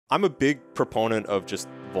I'm a big proponent of just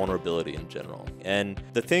vulnerability in general. And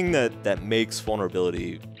the thing that makes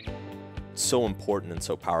vulnerability so important and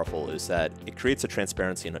so powerful is that it creates a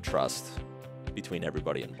transparency and a trust between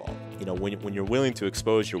everybody involved. You know, when you're willing to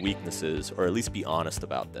expose your weaknesses or at least be honest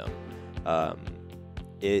about them,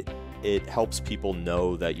 it helps people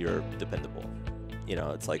know that you're dependable. You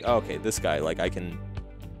know, it's like, oh, okay, this guy, like, I can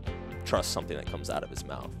trust something that comes out of his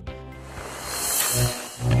mouth.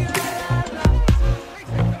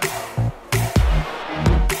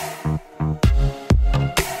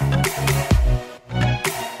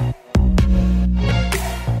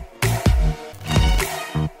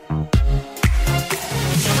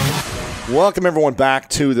 Welcome, everyone, back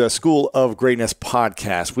to the School of Greatness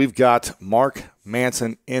podcast. We've got Mark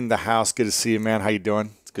Manson in the house. Good to see you, man. How you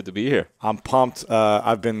doing? It's good to be here. I'm pumped.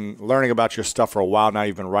 I've been learning about your stuff for a while now.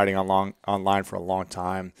 You've been writing online for a long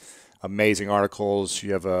time. Amazing articles.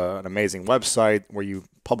 You have an amazing website where you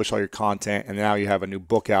publish all your content, and now you have a new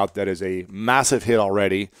book out that is a massive hit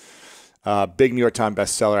already. Big New York Times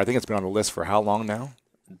bestseller. I think it's been on the list for how long now?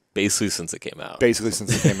 Basically since it came out.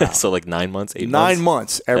 So like 9 months, 8 months? 9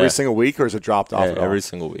 months. Every single week, or is it dropped off at all? Every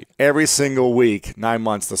single week. Every single week, 9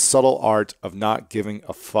 months. The Subtle Art of Not Giving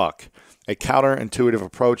a Fuck. A counterintuitive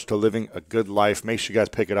approach to living a good life. Make sure you guys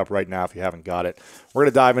pick it up right now if you haven't got it. We're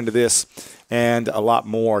going to dive into this and a lot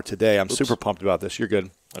more today. I'm super pumped about this. You're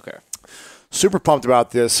good. Okay. Super pumped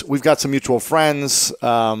about this. We've got some mutual friends.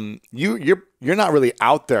 You're not really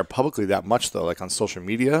out there publicly that much though, like on social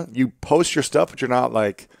media. You post your stuff, but you're not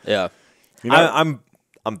like I'm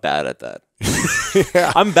bad at that.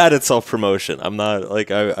 Yeah. I'm bad at self-promotion. I'm not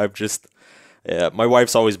like I'm just. Yeah, my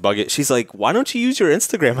wife's always bugging. She's like, "Why don't you use your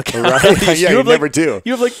Instagram account?" Right? you never do.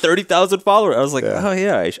 You have like 30,000 followers. I was like, "Oh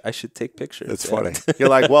yeah, I should take pictures." It's funny. You're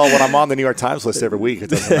like, "Well, when I'm on the New York Times list every week,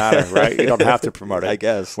 it doesn't matter, right? You don't have to promote it." I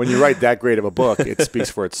guess. When you write that great of a book, it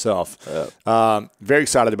speaks for itself. Very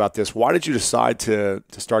excited about this. Why did you decide to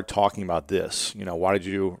start talking about this? You know, why did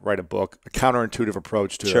you write a book, a counterintuitive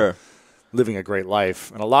approach to living a great life?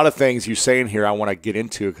 And a lot of things you say in here I want to get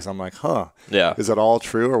into because I'm like, is that all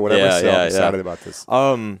true or whatever? I'm excited about this.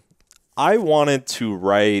 I wanted to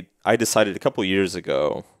write, I decided a couple of years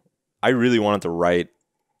ago, I really wanted to write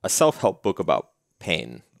a self-help book about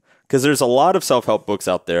pain. Because there's a lot of self-help books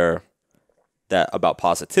out there that about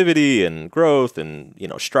positivity and growth and, you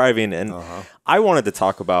know, striving. And I wanted to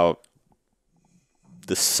talk about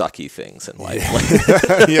the sucky things in life.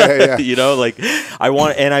 You know, like I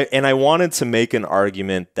wanted to make an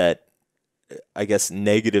argument that I guess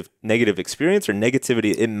negative experience or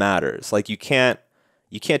negativity, it matters. Like you can't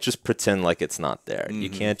just pretend like it's not there. You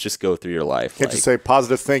can't just go through your life. You can't just say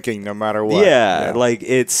positive thinking no matter what. Yeah, like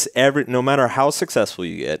it's no matter how successful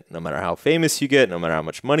you get, no matter how famous you get, no matter how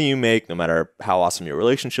much money you make, no matter how awesome your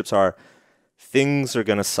relationships are, things are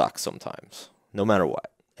gonna suck sometimes, no matter what.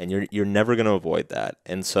 And you're never going to avoid that.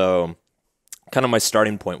 And so kind of my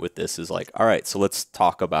starting point with this is like, all right, so let's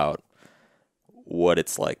talk about what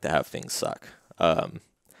it's like to have things suck. And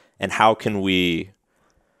how can we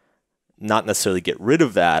not necessarily get rid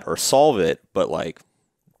of that or solve it, but like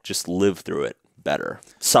just live through it better,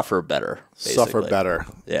 suffer better, basically. Suffer better.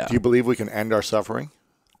 Yeah. Do you believe we can end our suffering?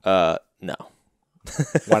 No.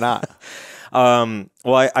 Why not?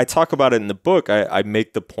 Well, I talk about it in the book. I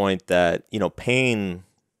make the point that, you know, pain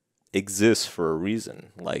exists for a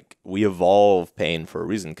reason. Like we evolve pain for a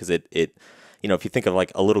reason because it you know, if you think of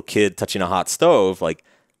like a little kid touching a hot stove, like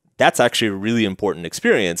that's actually a really important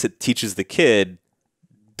experience. It teaches the kid,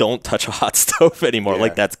 don't touch a hot stove anymore.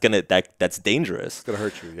 Like that's dangerous. It's gonna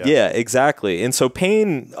hurt you. Yeah, exactly. And so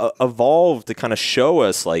pain evolved to kind of show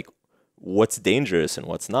us like what's dangerous and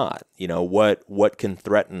what's not. You know, what can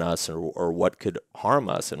threaten us or what could harm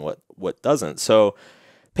us and what doesn't. So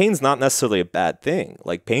pain's not necessarily a bad thing.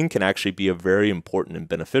 Like pain can actually be a very important and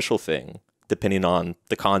beneficial thing depending on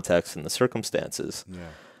the context and the circumstances.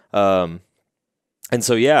 Yeah. And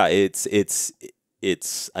so yeah, it's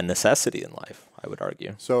a necessity in life, I would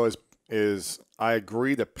argue. So is I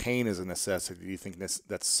agree that pain is a necessity. Do you think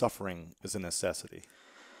that suffering is a necessity?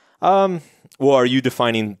 Well, are you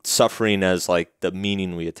defining suffering as like the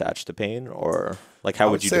meaning we attach to pain, or like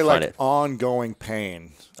how would you define like it? Ongoing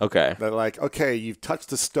pain. Okay. That like, okay, you've touched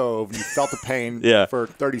the stove, you felt the pain for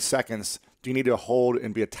 30 seconds. Do you need to hold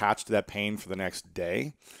and be attached to that pain for the next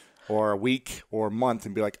day or a week or a month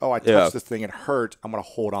and be like, oh, I touched this thing, it hurt, I'm going to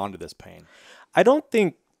hold on to this pain? I don't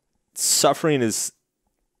think suffering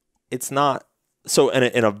it's not, so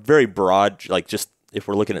in a very broad, like just if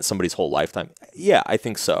we're looking at somebody's whole lifetime, yeah, I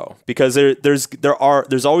think so. Because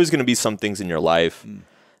there's always going to be some things in your life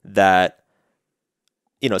that,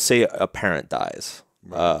 you know, say a parent dies.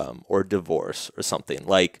 or divorce or something,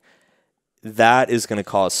 like that is going to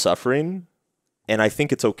cause suffering. And I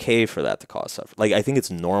think it's okay for that to cause suffering. Like, I think it's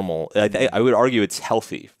normal. I would argue it's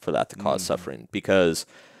healthy for that to cause suffering, because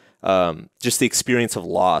just the experience of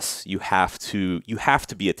loss, you have to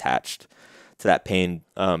be attached to that pain,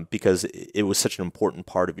 because it was such an important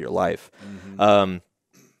part of your life.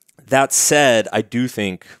 That said, I do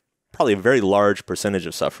think probably a very large percentage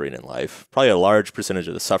of suffering in life, probably a large percentage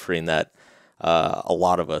of the suffering that a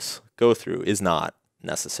lot of us go through, is not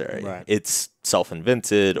necessary. Right. It's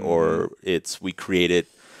self-invented, or we create it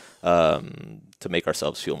to make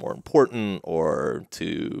ourselves feel more important, or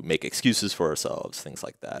to make excuses for ourselves, things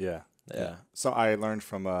like that. Yeah. So I learned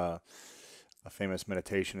from a famous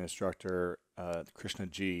meditation instructor, Krishna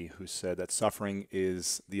G, who said that suffering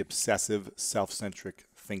is the obsessive, self-centric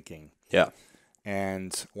thinking. Yeah.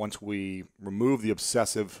 And once we remove the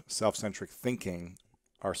obsessive, self-centric thinking,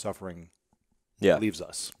 our suffering leaves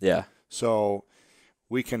us. Yeah. So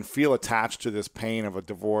we can feel attached to this pain of a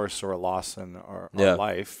divorce or a loss in our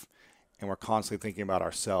life, and we're constantly thinking about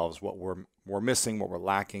ourselves, what we're missing, what we're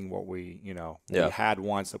lacking, what we had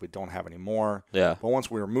once that we don't have anymore. Yeah. But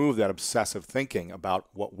once we remove that obsessive thinking about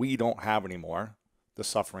what we don't have anymore, the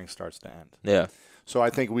suffering starts to end. Yeah. So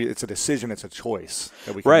I think it's a decision, it's a choice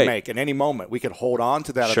that we can make. At any moment, we could hold on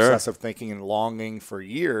to that obsessive thinking and longing for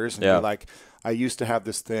years and be like, I used to have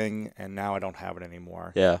this thing, and now I don't have it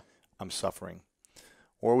anymore. Yeah. I'm suffering.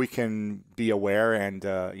 Or we can be aware and,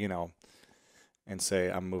 and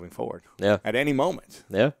say, I'm moving forward. Yeah. At any moment.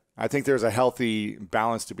 Yeah. I think there's a healthy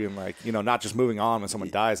balance to being like, not just moving on when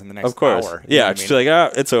someone dies in the next of course. hour. Yeah. Just like,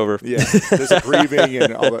 it's over. Yeah. There's a grieving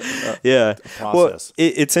and all the process. Well,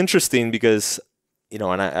 it's interesting because,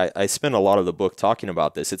 and I spend a lot of the book talking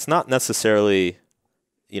about this. It's not necessarily,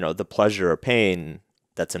 the pleasure or pain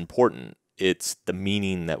that's important. It's the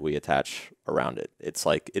meaning that we attach around it. It's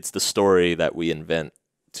the story that we invent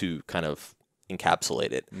to kind of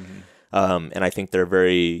encapsulate it. And I think they're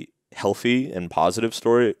very healthy and positive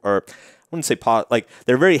story, or I wouldn't say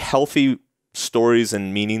they're very healthy stories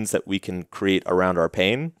and meanings that we can create around our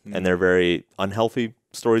pain, and they're very unhealthy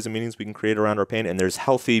stories and meanings we can create around our pain, and there's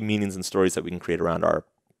healthy meanings and stories that we can create around our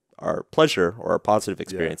pleasure or our positive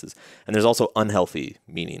experiences, and there's also unhealthy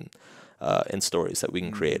meaning and stories that we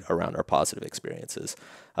can create around our positive experiences.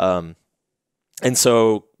 And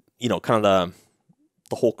so, kind of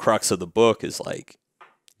the whole crux of the book is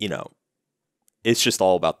it's just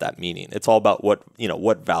all about that meaning. It's all about what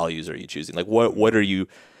values are you choosing? Like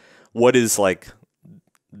what is like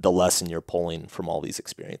the lesson you're pulling from all these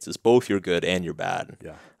experiences, both your good and your bad.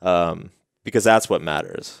 Yeah. Because that's what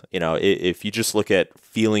matters. If you just look at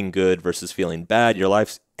feeling good versus feeling bad,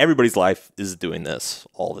 everybody's life is doing this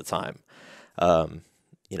all the time.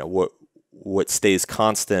 What stays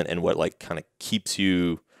constant and what kind of keeps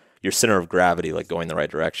your center of gravity going the right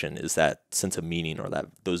direction is that sense of meaning, or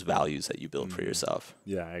those values that you build for yourself.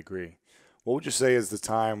 Yeah, I agree. What would you say is the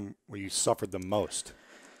time where you suffered the most?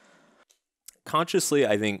 Consciously,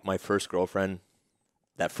 I think my first girlfriend,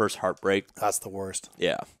 that first heartbreak. That's the worst.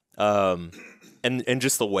 Yeah. And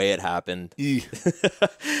just the way it happened. I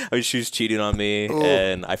mean, she was cheating on me,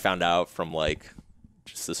 and I found out from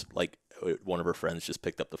just this one of her friends just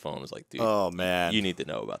picked up the phone and was like, dude, oh man, you need to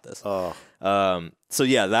know about this. Oh. So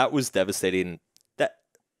yeah, that was devastating.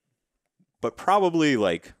 But probably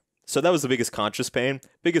so that was the biggest conscious pain.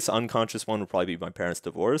 Biggest unconscious one would probably be my parents'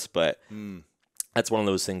 divorce, but that's one of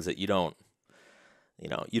those things that you don't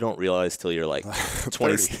realize till you're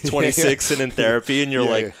 26 and in therapy, and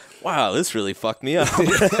you're wow, this really fucked me up.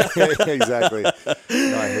 Exactly.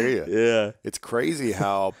 No, I hear you. Yeah. It's crazy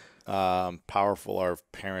how powerful our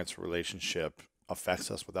parents' relationship affects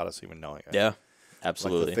us without us even knowing it. Yeah,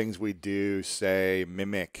 absolutely. The things we do, say,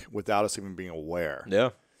 mimic without us even being aware.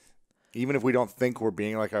 Yeah. Even if we don't think we're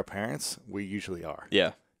being like our parents, we usually are.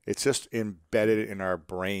 Yeah. It's just embedded in our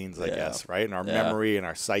brains, I guess, right? In our memory, in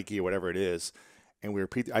our psyche, whatever it is. And we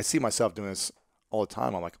repeat. I see myself doing this all the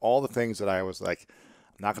time. I'm like, all the things that I was like,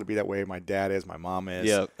 I'm not going to be that way. My dad is, my mom is.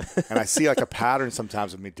 Yep. And I see a pattern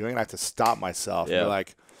sometimes of me doing it. I have to stop myself and be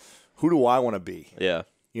like, who do I want to be? Yeah.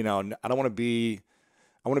 I don't want to be,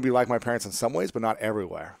 I want to be like my parents in some ways, but not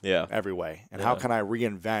everywhere. Yeah. Every way. And how can I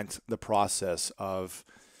reinvent the process of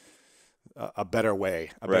a better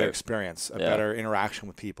way, a better experience, a better interaction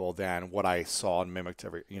with people than what I saw and mimicked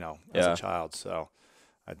as a child. So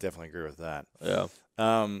I definitely agree with that. Yeah.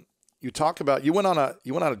 You talk about you went on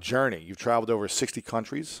a journey. You've traveled over 60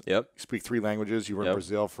 countries. Yep. You speak 3 languages. You were in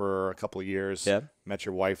Brazil for a couple of years. Yep. Met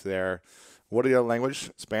your wife there. What are the other language?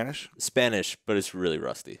 Spanish? Spanish, but it's really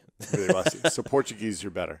rusty. Really rusty. So Portuguese,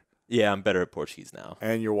 you're better. Yeah, I'm better at Portuguese now.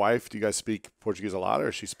 And your wife, do you guys speak Portuguese a lot, or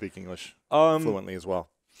does she speak English fluently as well?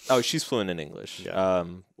 Oh, she's fluent in English. Yeah.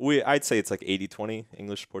 I'd say it's like 80-20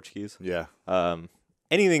 English to Portuguese. Yeah.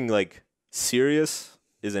 Anything like serious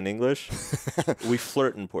is in English. We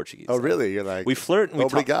flirt in Portuguese. Oh, really? You're like, we flirt and we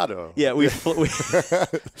obrigado. Yeah,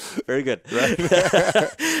 very good.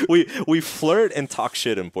 we flirt and talk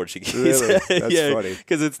shit in Portuguese. Really? That's funny.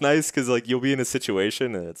 Because it's nice because like you'll be in a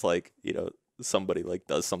situation and it's like, you know, somebody like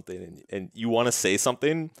does something and you want to say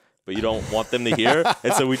something, but you don't want them to hear.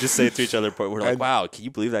 And so we just say it to each other. We're like, wow, can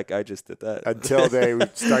you believe that guy just did that? Until they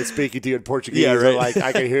start speaking to you in Portuguese. Yeah, right. Like,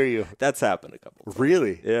 I can hear you. That's happened a couple times.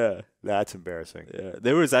 Really? Yeah. That's embarrassing. Yeah.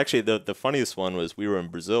 There was actually, the funniest one was we were in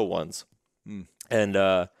Brazil once.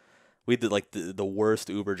 And we did like the worst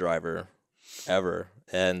Uber driver ever.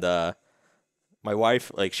 And my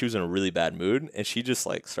wife, like, she was in a really bad mood. And she just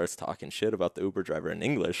like starts talking shit about the Uber driver in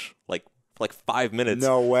English. Like 5 minutes.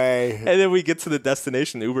 No way. And then we get to the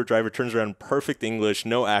destination. The Uber driver turns around, perfect English,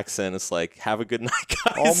 no accent. It's like, have a good night,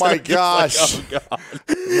 guys. Oh my gosh. Like, oh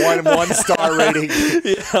God. one star rating.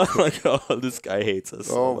 Yeah, I'm like, oh, this guy hates us.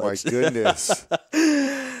 Oh my goodness.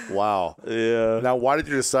 Wow. Yeah. Now, why did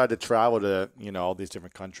you decide to travel to, you know, all these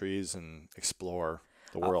different countries and explore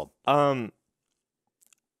the world? I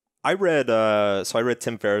read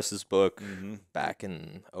Tim Ferriss's book back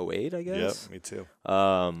in 2008, I guess. Yep, me too.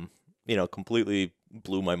 You know, completely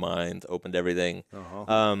blew my mind, opened everything.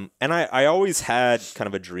 Uh-huh. And I always had kind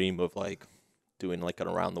of a dream of like doing like an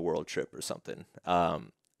around the world trip or something.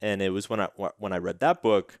 And it was when I read that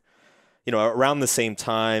book, you know, around the same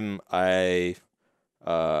time I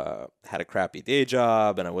had a crappy day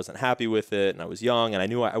job and I wasn't happy with it, and I was young and I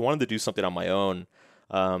knew I wanted to do something on my own.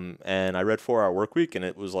 And I read 4 Hour Workweek, and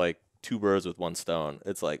it was like 2 birds with 1 stone.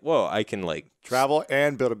 It's like, whoa, I can like travel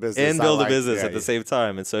and build a business. At the same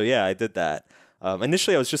time. And so, yeah, I did that.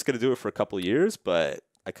 Initially, I was just going to do it for a couple of years, but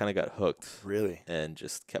I kind of got hooked. Really? And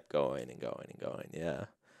just kept going and going and going. Yeah.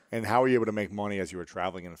 And how were you able to make money as you were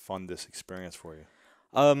traveling and fund this experience for you?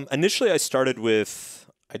 Initially, I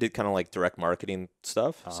did kind of like direct marketing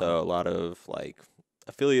stuff. So a lot of like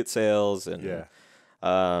affiliate sales and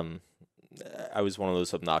I was one of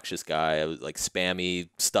those obnoxious guy. I was like spammy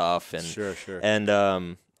stuff and sure. And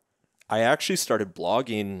I actually started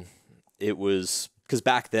blogging. It was because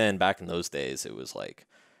back in those days, it was like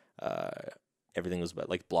everything was about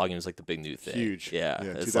like blogging was like the big new thing. Huge. Yeah.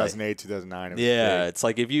 2008, like, 2009. Yeah. It's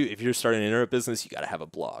like if you're starting an internet business, you got to have a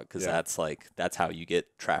blog because that's how you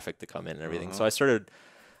get traffic to come in and everything. So I started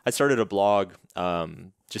a blog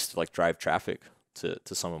just to like drive traffic to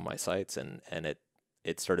some of my sites, and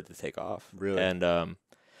it started to take off. Really? And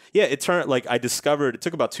it turned like it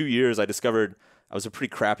took about 2 years. I discovered I was a pretty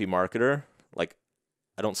crappy marketer. Like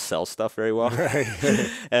I don't sell stuff very well. Right.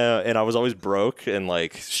 And I was always broke and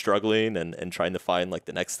like struggling and trying to find like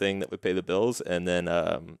the next thing that would pay the bills. And then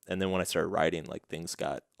when I started writing, like things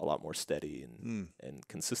got a lot more steady and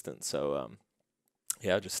consistent. So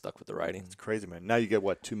I just stuck with the writing. It's crazy, man. Now you get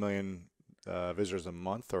what, 2 million visitors a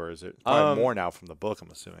month, or is it probably more now from the book, I'm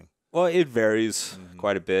assuming? Well, it varies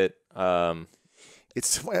quite a bit.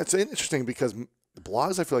 It's interesting because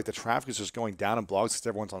blogs, I feel like the traffic is just going down in blogs because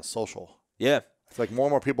everyone's on social. Yeah. I feel like more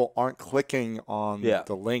and more people aren't clicking on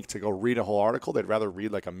the link to go read a whole article. They'd rather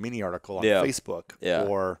read like a mini article on Facebook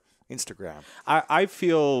or Instagram. I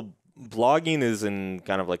feel blogging is in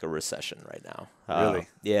kind of like a recession right now. Really?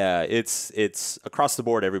 Yeah. It's across the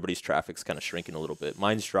board. Everybody's traffic's kind of shrinking a little bit.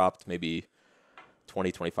 Mine's dropped maybe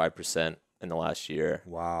 20-25% in the last year.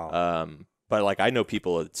 Wow. But like I know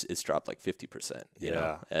people, it's dropped like 50%. You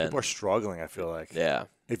know? And people are struggling, I feel like. Yeah.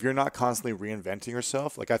 If you're not constantly reinventing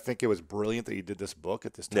yourself, like I think it was brilliant that you did this book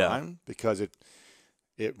at this time because it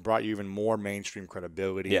brought you even more mainstream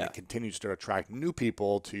credibility and it continues to attract new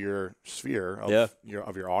people to your sphere of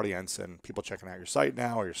your audience, and people checking out your site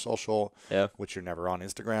now or your social, which you're never on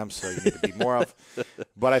Instagram, so you need to be more of.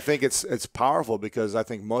 But I think it's powerful because I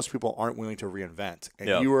think most people aren't willing to reinvent.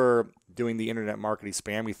 And you were doing the internet marketing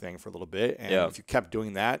spammy thing for a little bit, and if you kept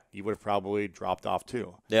doing that, you would have probably dropped off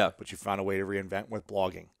too. Yeah. But you found a way to reinvent with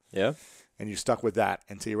blogging. Yeah. And you stuck with that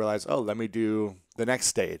until you realized, oh, let me do the next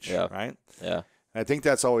stage, right? Yeah. And I think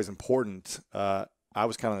that's always important. I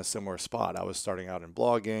was kind of in a similar spot. I was starting out in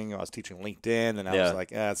blogging. I was teaching LinkedIn, and I was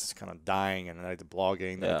like, it's kind of dying. And then I did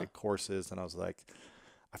blogging. Then I did courses, and I was like,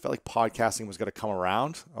 I felt like podcasting was going to come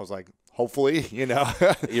around. I was like, hopefully, you know.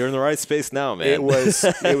 You're in the right space now, man. It was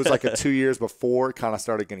like 2 years before it kind of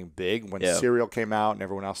started getting big when Serial came out and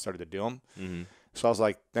everyone else started to do them. Mm-hmm. So I was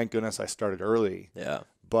like, thank goodness I started early. Yeah.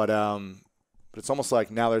 But But it's almost like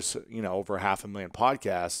now there's, over 500,000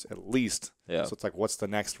 podcasts at least. Yeah. So it's like, what's the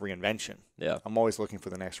next reinvention? Yeah. I'm always looking for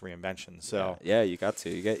the next reinvention. So yeah, you got to.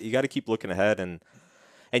 You got to keep looking ahead. And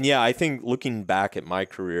yeah, I think looking back at my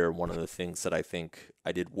career, one of the things that I think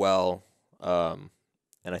I did well, and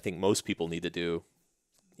I think most people need to do,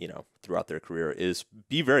 throughout their career, is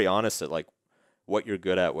be very honest at like what you're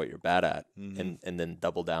good at, what you're bad at, and then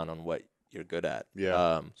double down on what you're good at. Yeah.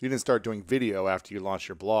 So you didn't start doing video after you launched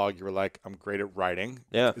your blog. You were like, I'm great at writing.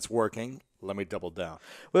 Yeah. It's working. Let me double down.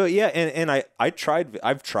 Well, yeah. And I've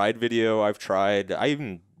tried video. I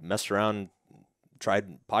even messed around,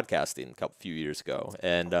 tried podcasting a few years ago.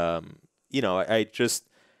 And,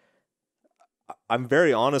 I'm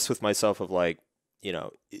very honest with myself of like,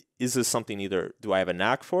 is this something do I have a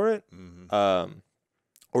knack for it?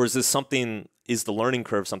 Or is this something, is the learning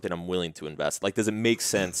curve something I'm willing to invest? Like, does it make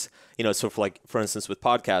sense? So for instance, with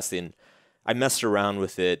podcasting, I messed around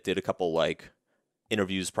with it, did a couple like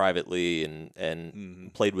interviews privately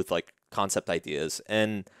and played with like concept ideas.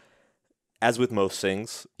 And as with most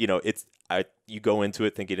things, you go into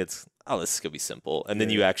it thinking this is going to be simple. And then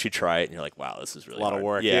you actually try it and you're like, wow, this is really a lot hard. of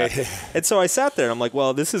work. Yeah. And so I sat there and I'm like,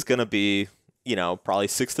 well, this is going to be, probably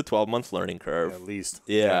 6 to 12 month learning curve. At least.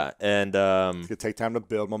 Yeah. And, it's going to take time to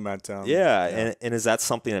build momentum. Yeah. And is that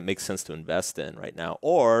something that makes sense to invest in right now?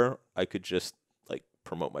 Or I could just like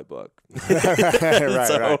promote my book.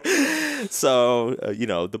 right. So,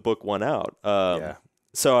 the book won out.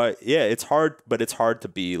 So it's hard, but it's hard to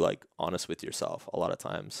be like honest with yourself a lot of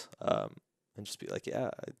times. And just be like,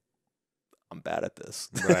 I'm bad at this.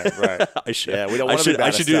 Right. I should. Yeah, we don't want to be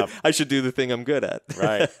bad at stuff. I should do the thing I'm good at.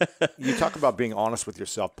 Right. You talk about being honest with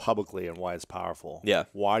yourself publicly and why it's powerful. Yeah.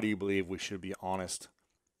 Why do you believe we should be honest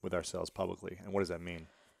with ourselves publicly, and what does that mean?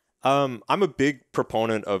 I'm a big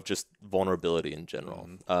proponent of just vulnerability in general.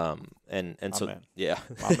 And so man. Yeah.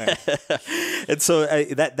 My man. And so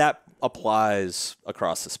that applies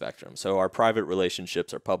across the spectrum. So our private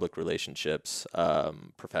relationships, our public relationships,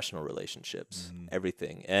 professional relationships,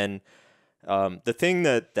 everything. And the thing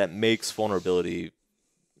that makes vulnerability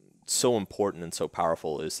so important and so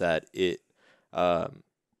powerful is that it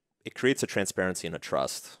creates a transparency and a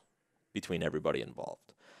trust between everybody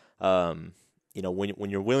involved. When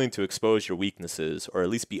you're willing to expose your weaknesses or at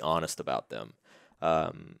least be honest about them,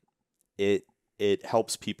 it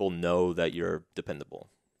helps people know that you're dependable.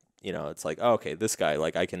 It's like, oh, okay, this guy,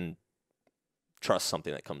 like I can trust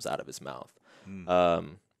something that comes out of his mouth.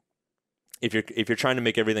 If you're trying to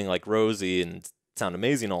make everything like rosy and sound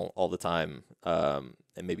amazing all the time, and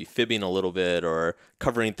maybe fibbing a little bit or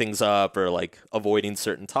covering things up or like avoiding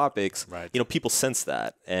certain topics, right. People sense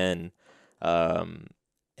that. And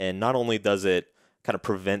not only does it kind of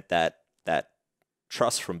prevent that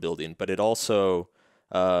trust from building, but it also,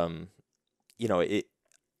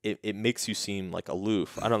 it makes you seem like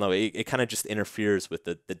aloof. I don't know. It kind of just interferes with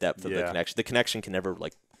the depth of the connection. The connection can never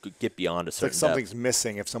like get beyond a certain like something's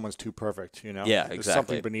missing if someone's too perfect, Yeah, There's exactly.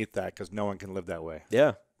 something beneath that because no one can live that way.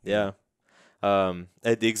 Yeah. The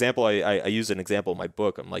example, I use an example in my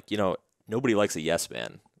book. I'm like, nobody likes a yes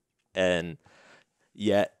man. And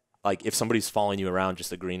yet, like, if somebody's following you around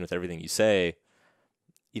just agreeing with everything you say,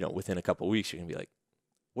 within a couple of weeks, you're going to be like,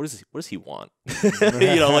 what does he want?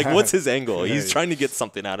 Like, what's his angle? He's trying to get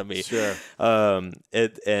something out of me. Sure. So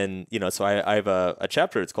I have a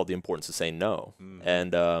chapter. It's called The Importance of Saying No.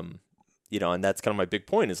 And, and that's kind of my big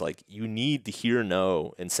point is like, you need to hear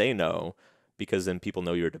no and say no because then people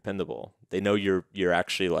know you're dependable. They know you're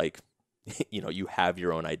actually like, you have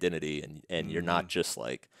your own identity and you're not just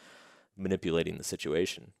like manipulating the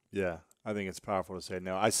situation. Yeah. I think it's powerful to say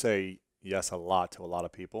no. I say yes a lot to a lot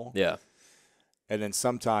of people. Yeah. And then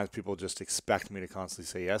sometimes people just expect me to constantly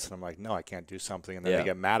say yes, and I'm like, no, I can't do something, and then Yeah. they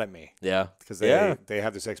get mad at me. Yeah. Because they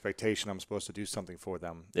have this expectation I'm supposed to do something for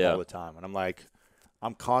them Yeah. all the time. And I'm like,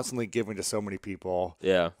 I'm constantly giving to so many people.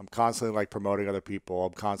 Yeah. I'm constantly like promoting other people.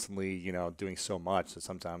 I'm constantly, doing so much that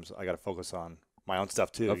sometimes I got to focus on my own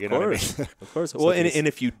stuff too. Of you know course. what I mean? Of course. Well, and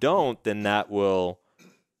if you don't, then that will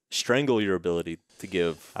strangle your ability to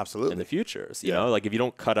give Absolutely. in the future. You Yeah. know, like if you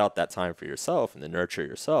don't cut out that time for yourself and to nurture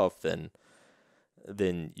yourself, then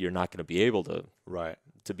you're not going to be able to Right.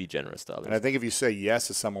 to be generous to others. And I think if you say yes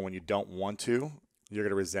to someone when you don't want to, you're going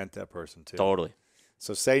to resent that person too. Totally.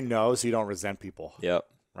 So say no so you don't resent people. Yep.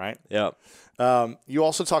 Right? Yep. You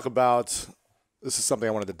also talk about, this is something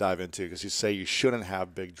I wanted to dive into because you say you shouldn't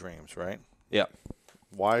have big dreams, right? Yep.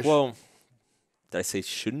 Why? Well, did I say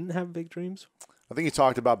shouldn't have big dreams? I think you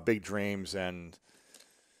talked about big dreams and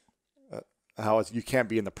how you can't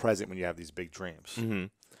be in the present when you have these big dreams. Mm-hmm.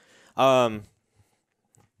 I'm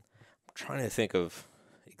trying to think of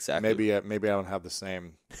Exactly. Maybe I don't have the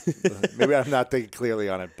same. Maybe I'm not thinking clearly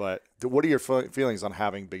on it. But what are your feelings on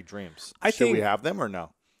having big dreams? Should we have them or no?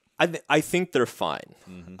 I think they're fine.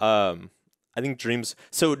 I think dreams.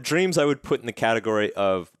 So dreams, I would put in the category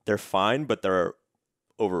of they're fine, but they're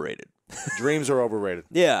overrated. Dreams are overrated.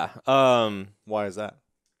 Yeah. Why is that?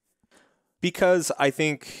 Because I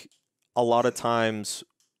think a lot of times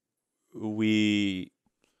we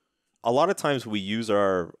use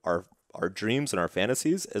our dreams and our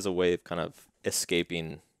fantasies as a way of kind of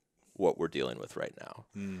escaping what we're dealing with right now.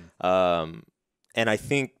 And I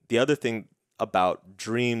think the other thing about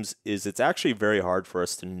dreams is it's actually very hard for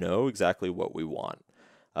us to know exactly what we want.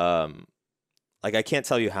 Like I can't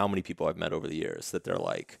tell you how many people I've met over the years that they're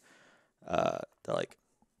like,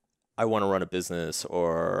 I want to run a business,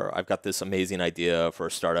 or I've got this amazing idea for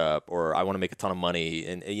a startup, or I want to make a ton of money.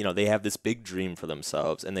 And, you know, they have this big dream for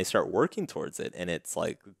themselves and they start working towards it. And it's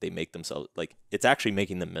like they make themselves like it's actually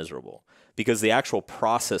making them miserable because the actual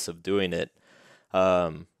process of doing it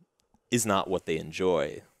is not what they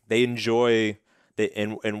enjoy. They enjoy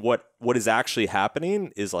and what is actually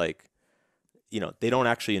happening is like, you know, they don't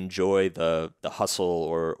actually enjoy the hustle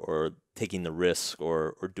or taking the risk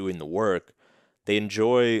or doing the work. They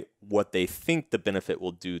enjoy what they think the benefit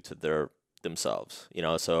will do to themselves, you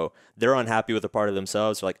know. So they're unhappy with a part of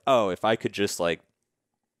themselves. They're like, oh, if I could just like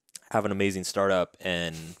have an amazing startup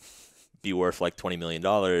and be worth like $20 million,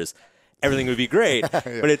 everything would be great. Yeah.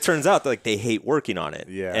 But it turns out that like they hate working on it.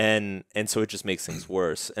 Yeah. And so it just makes things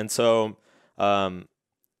worse. And so I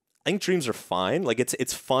think dreams are fine. Like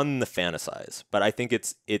it's fun to fantasize, but I think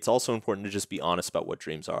it's also important to just be honest about what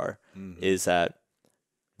dreams are. Is that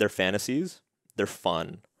they're fantasies. They're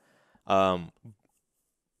fun, but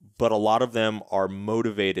a lot of them are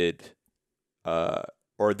motivated,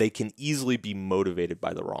 or they can easily be motivated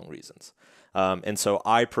by the wrong reasons. And so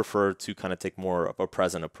I prefer to kind of take more of a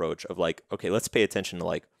present approach of like, okay, let's pay attention to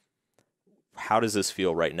like, how does this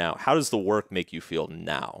feel right now? How does the work make you feel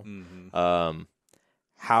now?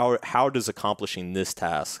 How does accomplishing this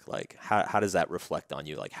task, like, how does that reflect on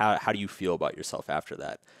you? Like, how do you feel about yourself after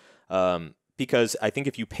that? Because I think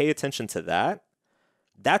if you pay attention to that,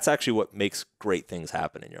 that's actually what makes great things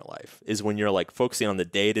happen in your life, is when you're like focusing on the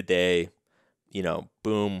day to day, you know,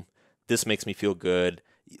 boom, this makes me feel good.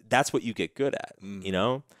 That's what you get good at, you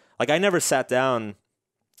know? Like I never sat down,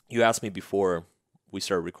 you asked me before we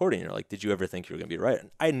started recording, you're like, did you ever think you were going to be a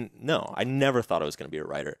writer? No, I never thought I was going to be a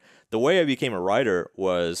writer. The way I became a writer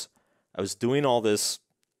was I was doing all this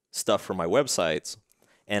stuff for my websites,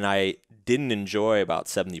 and I didn't enjoy about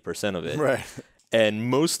 70% of it. Right. And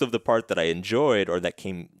most of the part that I enjoyed, or that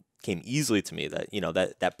came easily to me, that, you know,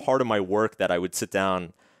 that part of my work that I would sit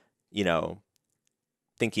down, you know,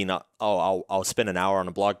 thinking, oh, I'll spend an hour on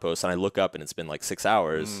a blog post, and I look up and it's been like 6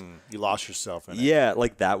 hours. You lost yourself in it. Yeah,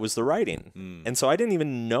 like that was the writing. And so I didn't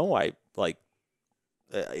even know it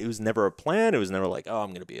was never a plan. It was never like, oh, I'm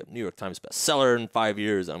going to be a New York Times bestseller in 5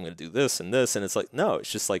 years. I'm going to do this and this. And it's like, no,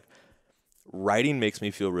 it's just like writing makes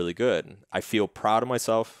me feel really good. I feel proud of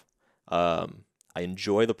myself. I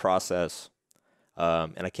enjoy the process,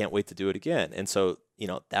 and I can't wait to do it again. And so, you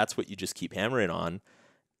know, that's what you just keep hammering on.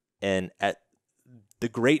 And the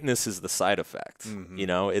greatness is the side effect. You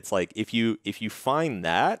know, it's like if you find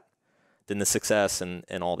that, then the success and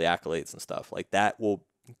all the accolades and stuff like that will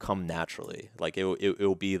come naturally. Like it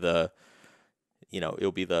will be the, you know,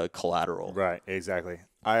 it'll be the collateral. Right. Exactly.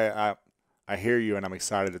 I hear you, and I'm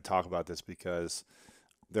excited to talk about this because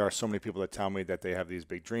there are so many people that tell me that they have these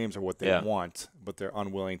big dreams or what they want, but they're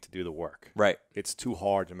unwilling to do the work. Right. It's too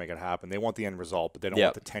hard to make it happen. They want the end result, but they don't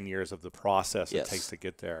want the 10 years of the process it takes to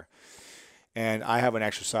get there. And I have an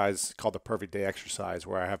exercise called the perfect day exercise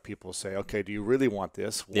where I have people say, okay, do you really want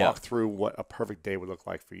this? Walk through what a perfect day would look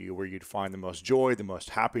like for you, where you'd find the most joy, the most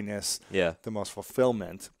happiness, the most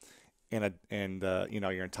fulfillment in you know,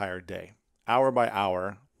 your entire day. Hour by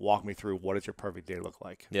hour, walk me through what does your perfect day look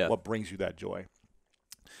like? What brings you that joy?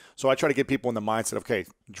 So I try to get people in the mindset of, okay,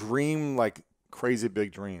 dream like crazy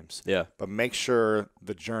big dreams. But make sure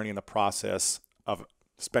the journey and the process of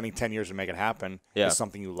spending 10 years to make it happen is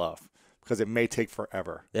something you love, because it may take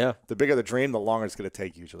forever. The bigger the dream, the longer it's going to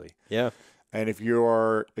take usually. And if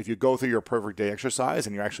you go through your perfect day exercise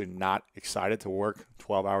and you're actually not excited to work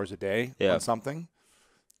 12 hours a day on something,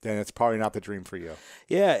 then it's probably not the dream for you.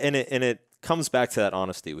 And it comes back to that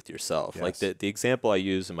honesty with yourself. Like the example I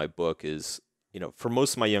use in my book is, you know, for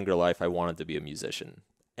most of my younger life, I wanted to be a musician,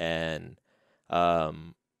 and I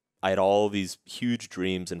had all these huge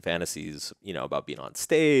dreams and fantasies, you know, about being on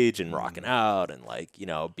stage and rocking out and like, you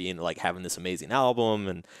know, being like having this amazing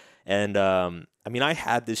album. And I mean, I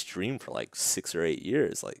had this dream for like 6 or 8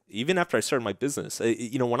 years. Like even after I started my business,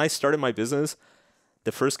 you know, when I started my business,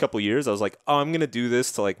 the first couple years, I was like, oh, I'm gonna do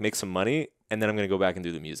this to like make some money, and then I'm gonna go back and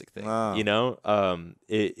do the music thing. Wow. You know,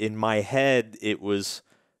 in my head, it was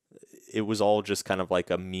all just kind of like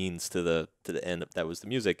a means to the end. That was the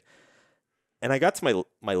music. And I got to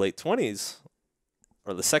my late 20s,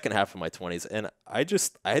 or the second half of my 20s, and I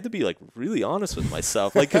had to be like really honest with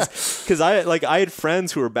myself, like because I had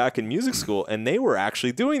friends who were back in music school, and they were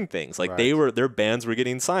actually doing things like their bands were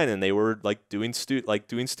getting signed, and they were like doing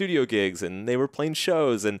studio gigs, and they were playing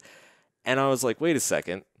shows, and I was like, wait a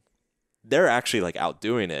second. They're actually like out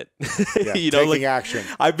doing it. Yeah, you know, taking like action.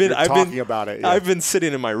 I've been talking about it. Yeah. I've been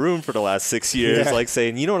sitting in my room for the last 6 years, like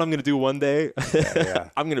saying, you know what I'm going to do one day?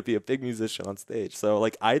 I'm going to be a big musician on stage. So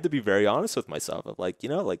like I had to be very honest with myself of like, you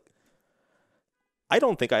know, like I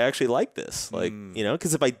don't think I actually like this. Like, you know,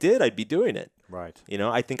 because if I did, I'd be doing it. Right. You know,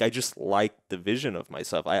 I think I just like the vision of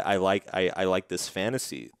myself. I like this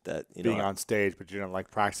fantasy that, you know, being on stage, but you don't like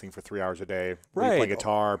practicing for 3 hours a day, right? Playing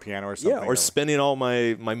guitar, piano, or something. Yeah, or spending all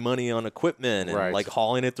my money on equipment and like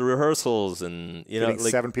hauling it to rehearsals, and you getting know,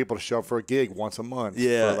 like 7 people to show up for a gig once a month.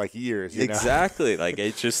 Yeah, for like years. You exactly. Like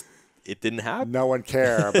it didn't happen. No one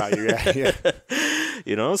care about you. Yeah.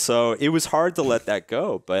 You know, so it was hard to let that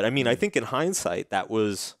go. But I mean, I think in hindsight, I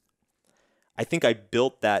think I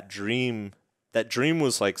built that dream. That dream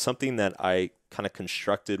was like something that I kind of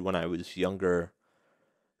constructed when I was younger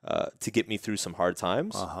to get me through some hard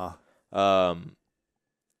times.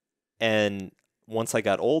 And once I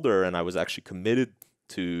got older and I was actually committed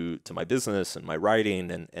to my business and my writing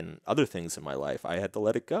and other things in my life, I had to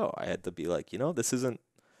let it go. I had to be like, you know, this isn't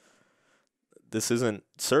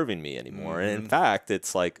serving me anymore. And in fact,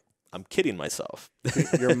 it's like I'm kidding myself.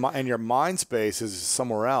 your mind space is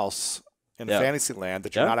somewhere else in fantasy land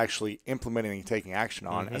that you're not actually implementing and taking action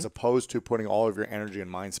on, as opposed to putting all of your energy and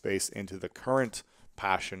mind space into the current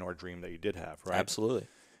passion or dream that you did have, right? Absolutely.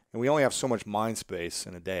 And we only have so much mind space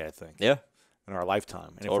in a day, I think. Yeah. In our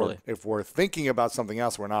lifetime. And totally. if we're thinking about something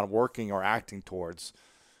else we're not working or acting towards,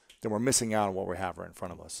 then we're missing out on what we have right in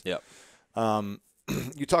front of us. Yeah.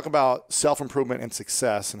 You talk about self-improvement and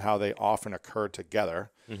success and how they often occur together,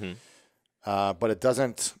 but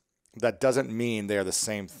that doesn't mean they're the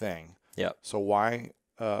same thing. Yeah. So why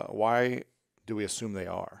do we assume they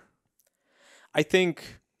are? I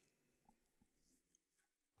think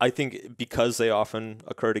because they often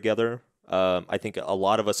occur together, I think a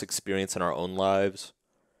lot of us experience in our own lives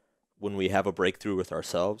when we have a breakthrough with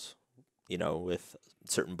ourselves, you know, with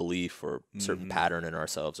certain belief or certain pattern in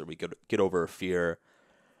ourselves, or we get over a fear,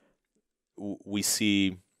 we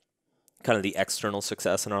see kind of the external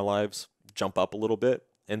success in our lives jump up a little bit.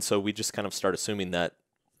 And so we just kind of start assuming that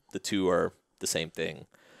the two are the same thing,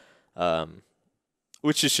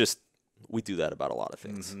 which is just, we do that about a lot of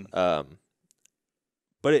things.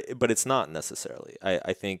 But it's not necessarily.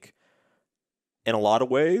 I think in a lot of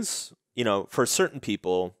ways, you know, for certain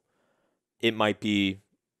people, it might be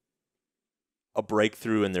a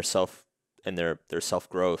breakthrough in their self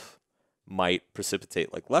growth might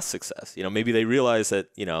precipitate like less success. You know, maybe they realize that,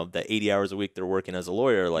 you know, the 80 hours a week they're working as a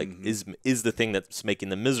lawyer, like is the thing that's making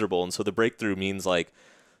them miserable. And so the breakthrough means like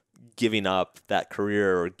giving up that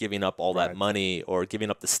career or giving up all that money or giving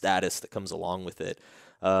up the status that comes along with it.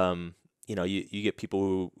 You know, you get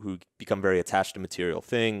people who become very attached to material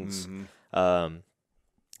things,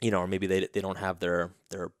 you know, or maybe they don't have their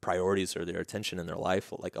priorities or their attention in their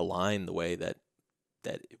life like align the way that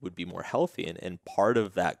it would be more healthy. And part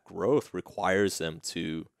of that growth requires them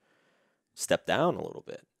to step down a little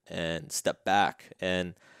bit and step back.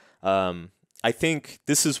 And I think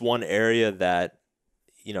this is one area that,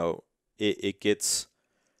 you know, it gets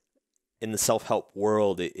in the self-help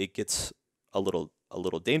world, it gets a little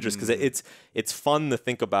dangerous because it's fun to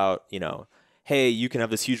think about, you know, hey, you can have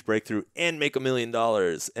this huge breakthrough and make $1 million.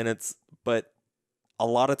 But a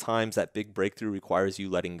lot of times that big breakthrough requires you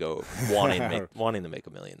letting go of wanting to make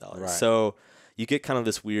 $1 million. Right. So you get kind of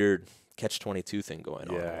this weird catch-22 thing going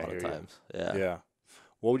on a lot of times. Yeah.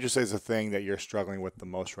 What would you say is the thing that you're struggling with the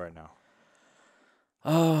most right now?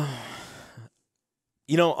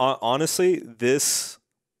 You know, honestly, this,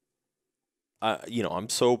 you know, I'm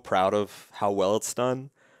so proud of how well it's done.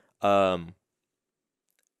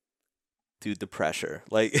 Dude, the pressure,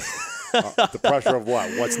 like the pressure of what?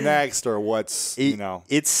 What's next, or what's, you know?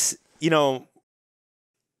 It's, you know,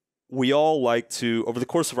 we all like to, over the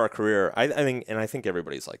course of our career, I think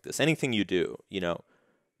everybody's like this. Anything you do, you know,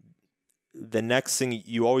 the next thing,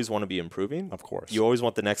 you always want to be improving. Of course. You always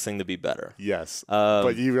want the next thing to be better. Yes.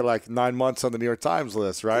 But you were like 9 months on the New York Times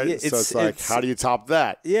list, right? So it's like, how do you top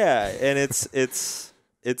that? Yeah. And it's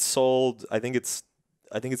It's sold. I think it's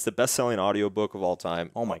the best-selling audiobook of all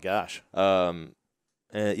time. Oh my gosh.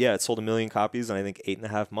 Yeah, it sold 1 million copies in I think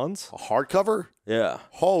 8.5 months. A hardcover? Yeah.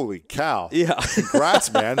 Holy cow. Yeah.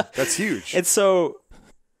 Congrats, man. That's huge. And so,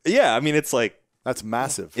 yeah, I mean, it's like that's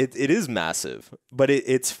massive. It is massive, but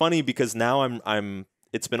it's funny because now I'm.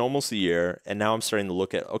 It's been almost a year, and now I'm starting to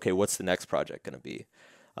look at, okay, what's the next project going to be?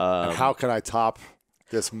 And how can I top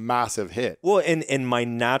this massive hit? Well, and my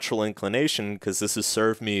natural inclination, because this has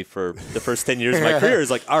served me for the first 10 years of my career,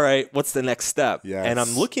 is like, all right, what's the next step? Yes. And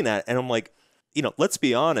I'm looking at it, and I'm like, let's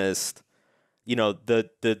be honest,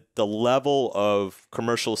 the level of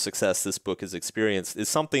commercial success this book has experienced is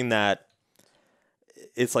something that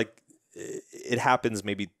it's like, it happens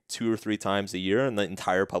maybe 2 or 3 times a year in the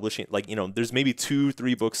entire publishing. Like, there's maybe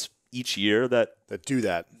 2-3 books each year that do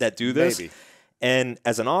this. Maybe. And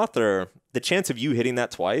as an author, the chance of you hitting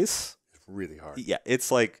that twice, it's really hard. Yeah,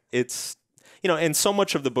 it's like, and so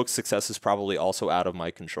much of the book's success is probably also out of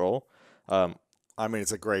my control. I mean,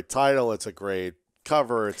 it's a great title. It's a great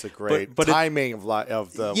cover. It's a great timing of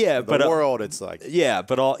the world. It's like,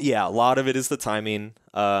 but a lot of it is the timing.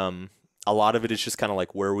 A lot of it is just kind of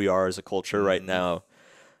like where we are as a culture right now.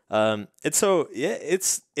 And so, yeah,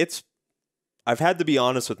 it's, I've had to be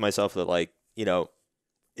honest with myself that, like,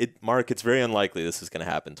 Mark, it's very unlikely this is going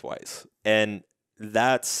to happen twice. And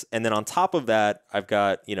then on top of that, I've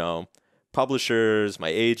got, publishers, my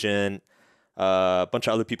agent, a bunch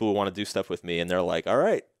of other people who want to do stuff with me. And they're like, all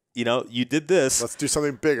right, you did this. Let's do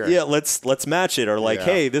something bigger. Yeah. Let's match it. Or like,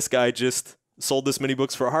 hey, this guy just sold this many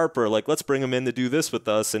books for Harper. Like, let's bring him in to do this with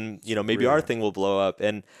us. And, maybe our thing will blow up.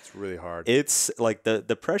 And it's really hard. It's like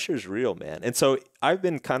the pressure's real, man. And so I've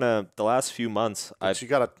been kind of the last few months. You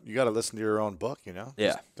gotta listen to your own book, Yeah.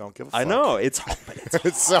 Just don't give a fuck. I know it's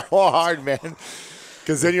it's so hard, man.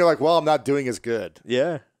 Because then you're like, well, I'm not doing as good.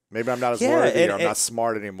 Yeah. Maybe I'm not as worthy, or I'm not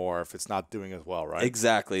smart anymore if it's not doing as well, right?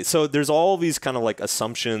 Exactly. So there's all these kind of like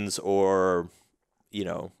assumptions or,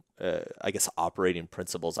 I guess operating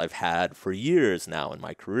principles I've had for years now in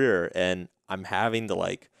my career, and I'm having to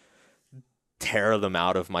like tear them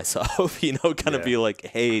out of myself, be like,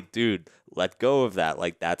 hey, dude, let go of that.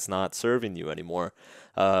 Like, that's not serving you anymore.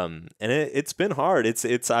 And it's been hard.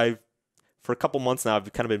 For a couple months now,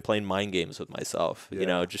 I've kind of been playing mind games with myself,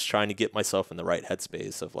 just trying to get myself in the right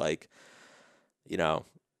headspace of like,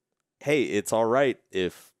 hey, it's all right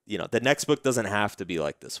if, the next book doesn't have to be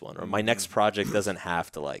like this one, or my next project doesn't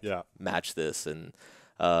have to like match this, and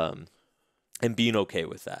being okay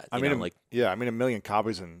with that. I mean, 1 million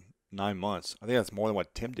copies in 9 months. I think that's more than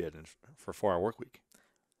what Tim did for 4 Hour Work Week.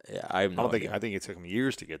 Yeah, I think it took him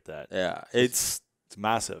years to get that. Yeah, it's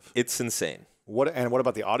massive. It's insane. What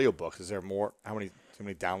about the audiobooks? Is there more? Too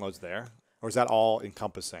many downloads there? Or is that all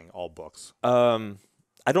encompassing all books?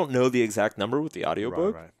 I don't know the exact number with the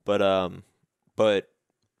audiobook, but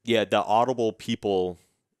yeah, the Audible people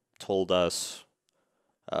told us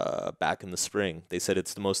back in the spring. They said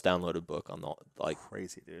it's the most downloaded book on the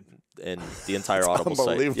crazy, dude, in the entire Audible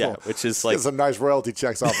site. Yeah, which is like some nice royalty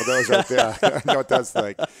checks off of those right there. I know what that's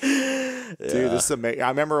like. Dude, this is amazing. I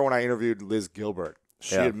remember when I interviewed Liz Gilbert,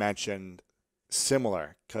 she had mentioned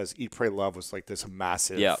similar, because Eat, Pray, Love was like this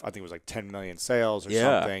massive, I think it was like 10 million sales or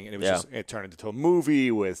something, and it was it turned into a movie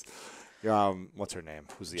with what's her name?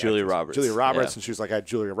 Who's the Julia actress? Roberts. Julia Roberts, and she was like, I had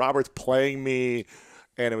Julia Roberts playing me,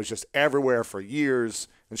 and it was just everywhere for years.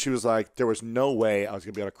 And she was like, there was no way I was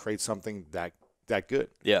gonna be able to create something that good.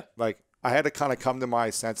 Yeah, like I had to kind of come to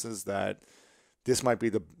my senses that this might be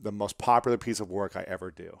the most popular piece of work I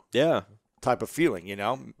ever do. Yeah, type of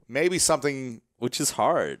feeling, maybe something. Which is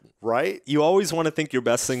hard, right? You always want to think your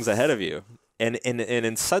best thing's ahead of you,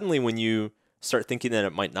 and suddenly when you start thinking that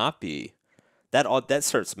it might not be, that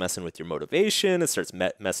starts messing with your motivation. It starts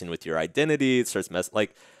messing with your identity. It starts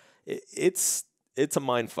it's a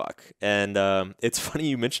mind fuck. And it's funny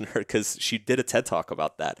you mentioned her, because she did a TED Talk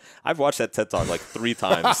about that. I've watched that TED Talk like 3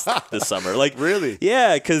 times this summer. Like, really?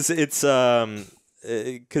 Yeah, because it's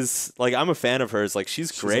because like I'm a fan of hers. Like,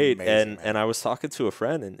 she's great. Amazing, and I was talking to a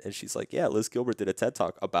friend, and she's like, yeah, Liz Gilbert did a TED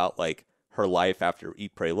Talk about like her life after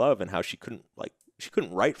Eat, Pray, Love, and how she couldn't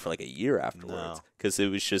write for like a year afterwards, because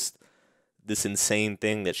it was just this insane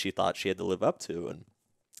thing that she thought she had to live up to. And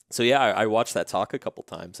so yeah, I watched that talk a couple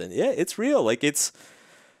times, and yeah, it's real. Like, it's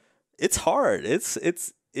hard.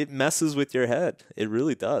 It messes with your head. It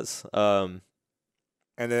really does. And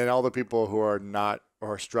then all the people who are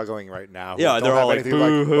struggling right now. They're all like,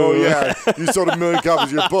 boo-hoo. Oh yeah, you sold 1 million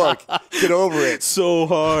copies of your book. Get over it. So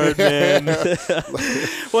hard, man.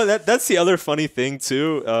 Well, that's the other funny thing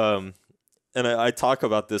too. And I talk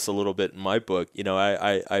about this a little bit in my book.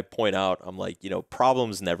 I point out, I'm like,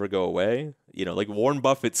 problems never go away. You know, like Warren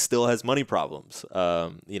Buffett still has money problems.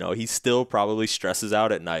 You know, he still probably stresses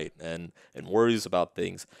out at night and worries about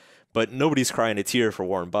things, but nobody's crying a tear for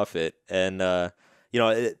Warren Buffett. And you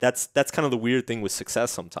know, that's kind of the weird thing with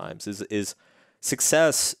success sometimes is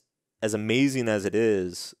success, as amazing as it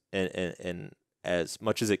is, and as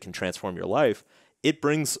much as it can transform your life, it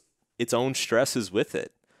brings its own stresses with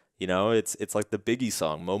it. You know, it's like the Biggie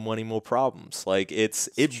song, "More money, more problems." Like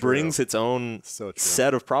it brings its own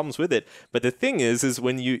set of problems with it. But the thing is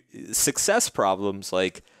when you success problems,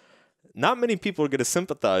 like not many people are going to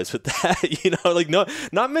sympathize with that. You know, like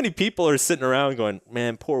not many people are sitting around going,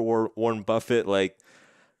 "Man, poor Warren Buffett, like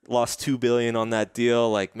lost $2 billion on that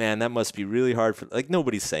deal. Like, man, that must be really hard for." Like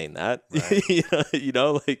nobody's saying that. Right. You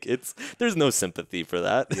know, like there's no sympathy for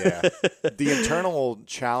that. Yeah, the internal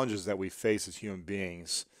challenges that we face as human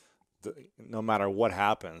beings. No matter what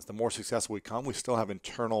happens, the more successful we become, we still have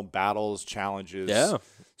internal battles, challenges,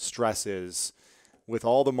 stresses. With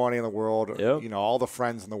all the money in the world, you know, all the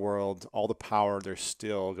friends in the world, all the power, there's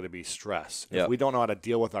still going to be stress. If we don't know how to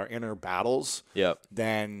deal with our inner battles,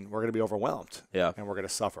 then we're going to be overwhelmed and we're going to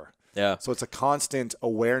suffer. So it's a constant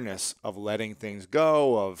awareness of letting things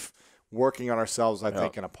go, of working on ourselves, I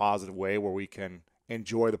think, in a positive way where we can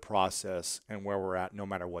enjoy the process and where we're at no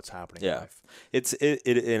matter what's happening in life.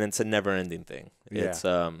 And it's a never ending thing. It's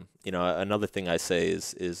you know, another thing I say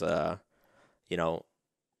is you know,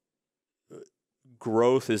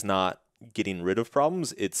 growth is not getting rid of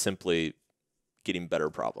problems, it's simply getting better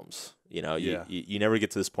problems. You know, you never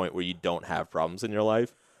get to this point where you don't have problems in your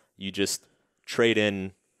life. You just trade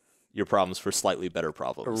in your problems for slightly better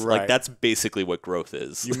problems. Right. Like that's basically what growth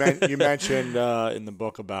is. You mentioned in the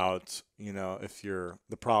book about, you know, if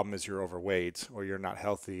the problem is you're overweight or you're not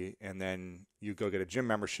healthy, and then you go get a gym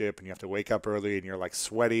membership and you have to wake up early and you're like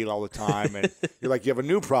sweaty all the time and you're like, you have a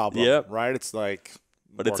new problem, right? It's like,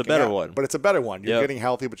 but it's a better one. But it's a better one. You're getting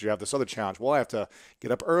healthy, but you have this other challenge. Well, I have to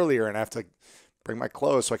get up earlier and I have to bring my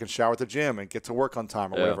clothes so I can shower at the gym and get to work on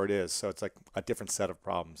time or whatever it is. So it's like a different set of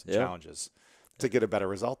problems and challenges to get a better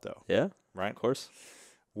result, though. Yeah, right. Of course.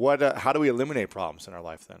 What? How do we eliminate problems in our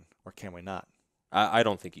life then, or can we not? I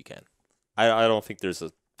don't think you can. I don't think there's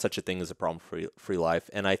such a thing as a problem-free life,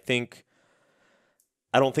 and I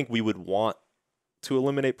don't think we would want to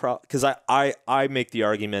eliminate problems, because I make the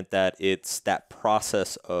argument that it's that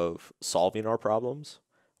process of solving our problems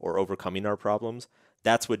or overcoming our problems.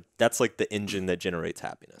 That's like the engine that generates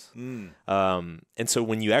happiness. And so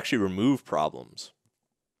when you actually remove problems,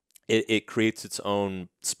 it creates its own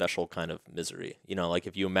special kind of misery. You know, like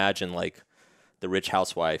if you imagine like the rich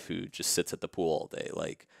housewife who just sits at the pool all day,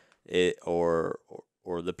 like it, or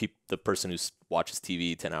the person who watches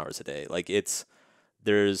TV 10 hours a day. Like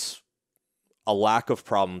there's a lack of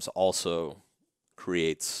problems also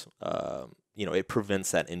creates, you know, it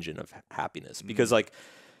prevents that engine of happiness, because like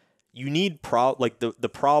you need the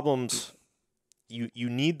problems. You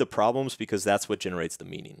need the problems because that's what generates the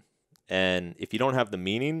meaning. And if you don't have the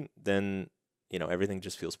meaning, then, you know, everything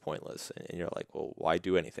just feels pointless. And you're like, well, why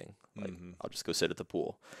do anything? Like, I'll just go sit at the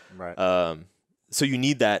pool. Right. So you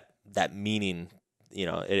need that meaning. You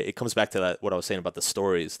know, it comes back to what I was saying about the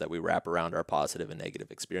stories that we wrap around our positive and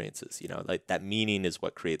negative experiences. You know, like that meaning is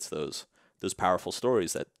what creates those powerful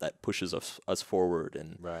stories that pushes us forward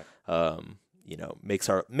and, you know, makes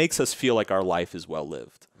us feel like our life is well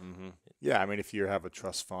lived. Yeah. I mean, if you have a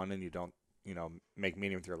trust fund and you don't, you know, make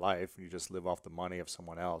meaning with your life, you just live off the money of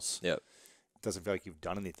someone else. It doesn't feel like you've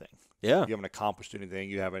done anything. You haven't accomplished anything.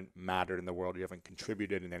 You haven't mattered in the world. You haven't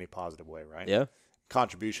contributed in any positive way, right?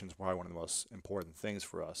 Contribution is probably one of the most important things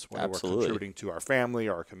for us. Whether we're contributing to our family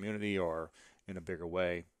or our community or in a bigger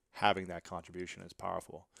way, having that contribution is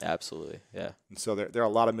powerful. Absolutely, yeah. And so there are a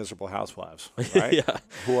lot of miserable housewives, right?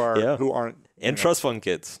 Who aren't and trust fund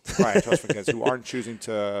kids, right? Trust fund kids who aren't choosing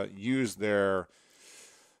to use their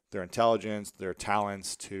intelligence, their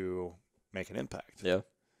talents to make an impact. And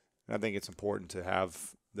I think it's important to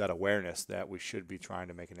have that awareness that we should be trying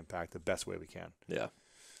to make an impact the best way we can. Yeah,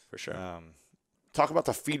 for sure. Talk about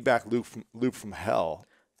the feedback loop from hell.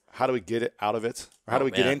 How do we get it out of it? Or how do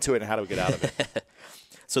we get into it, and how do we get out of it?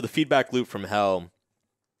 So the feedback loop from hell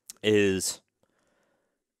is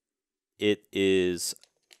a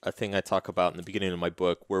thing I talk about in the beginning of my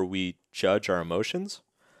book, where we judge our emotions.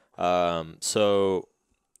 So,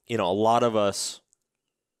 you know, a lot of us,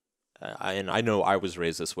 and I know I was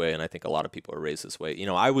raised this way, and I think a lot of people are raised this way. You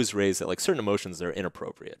know, I was raised that like certain emotions, they're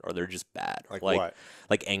inappropriate or they're just bad. Like what?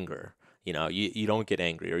 Like anger. You know, you don't get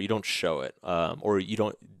angry, or you don't show it, or you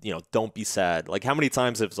don't be sad. Like how many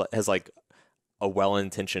times has like a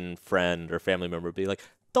well-intentioned friend or family member be like,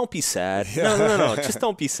 don't be sad. No, just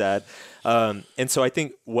don't be sad. And so I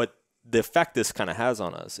think what the effect this kind of has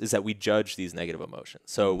on us is that we judge these negative emotions.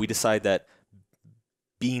 So we decide that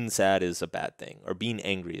being sad is a bad thing, or being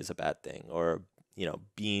angry is a bad thing, or, you know,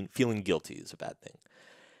 feeling guilty is a bad thing.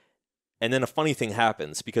 And then a funny thing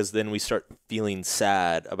happens, because then we start feeling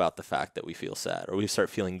sad about the fact that we feel sad, or we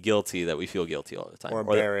start feeling guilty that we feel guilty all the time, or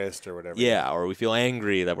embarrassed, or whatever. Yeah, or we feel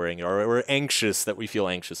angry that we're angry, or we're anxious that we feel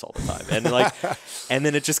anxious all the time, and like, and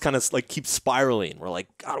then it just kind of like keeps spiraling. We're like,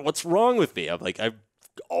 God, what's wrong with me? I'm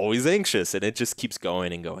always anxious, and it just keeps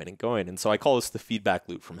going and going and going. And so I call this the feedback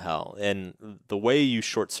loop from hell. And the way you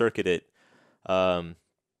short circuit it,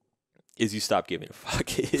 is you stop giving a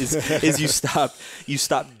fuck. is you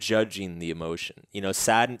stop judging the emotion. You know,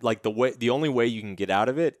 like the only way you can get out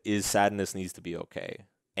of it is sadness needs to be okay.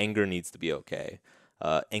 Anger needs to be okay.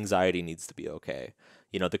 Anxiety needs to be okay.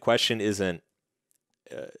 You know, the question isn't,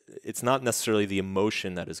 it's not necessarily the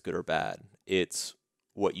emotion that is good or bad. It's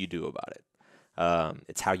what you do about it.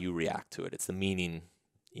 It's how you react to it. It's the meaning,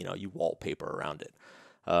 you know, you wallpaper around it.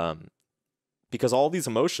 Because all these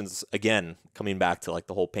emotions, again, coming back to like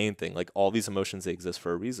the whole pain thing, like all these emotions, they exist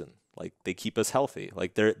for a reason. Like they keep us healthy.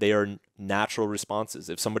 Like they are natural responses.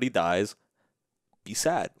 If somebody dies, be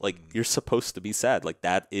sad. Like you're supposed to be sad. Like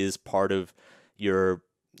that is part of your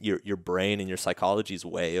brain and your psychology's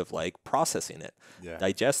way of like processing it,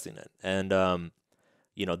 digesting it. And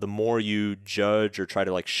you know, the more you judge or try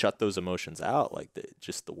to like shut those emotions out, like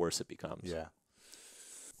just the worse it becomes. Yeah.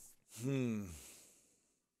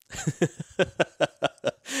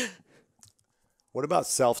 What about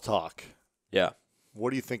self-talk? Yeah. What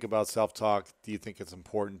do you think about self-talk? Do you think it's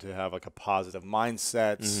important to have like a positive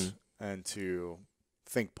mindset and to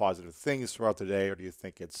think positive things throughout the day, or do you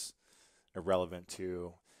think it's irrelevant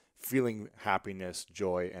to feeling happiness,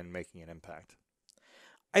 joy, and making an impact?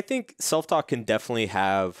 I think self-talk can definitely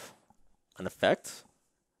have an effect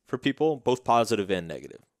for people, both positive and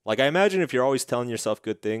negative. Like I imagine if you're always telling yourself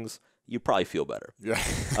good things, you probably feel better. Yeah.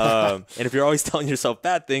 And if you're always telling yourself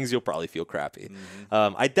bad things, you'll probably feel crappy.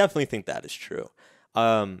 I definitely think that is true.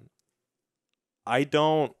 I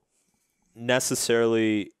don't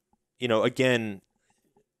necessarily, you know, again,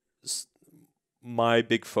 my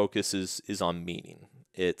big focus is on meaning.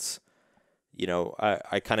 It's, you know,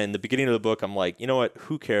 I kind of, in the beginning of the book, I'm like, you know what,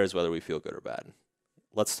 who cares whether we feel good or bad?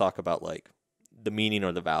 Let's talk about like the meaning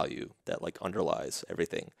or the value that like underlies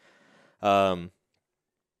everything. And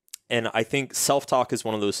I think self-talk is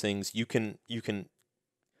one of those things you can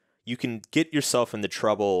get yourself into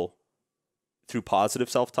trouble through positive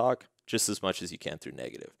self-talk just as much as you can through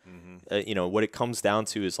negative. You know, what it comes down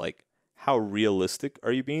to is like, how realistic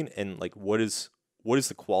are you being, and like what is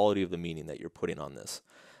the quality of the meaning that you're putting on this?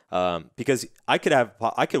 Because I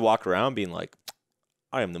could walk around being like,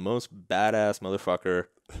 I am the most badass motherfucker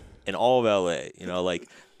in all of LA. You know, like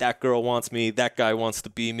that girl wants me, that guy wants to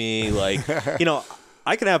be me. Like, you know,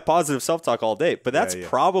 I can have positive self-talk all day, but that's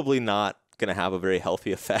probably not going to have a very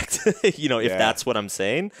healthy effect, you know, if that's what I'm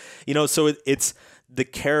saying. You know, so it's the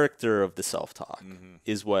character of the self-talk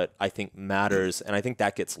is what I think matters, and I think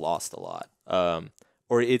that gets lost a lot.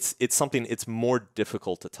 Or it's something, it's more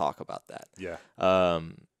difficult to talk about that. Yeah.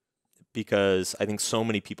 Because I think so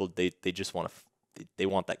many people, they just want to, they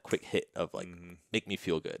want that quick hit of like, make me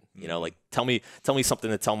feel good. You know, like tell me something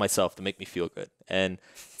to tell myself to make me feel good. And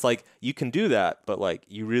it's like, you can do that, but like,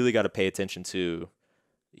 you really got to pay attention to,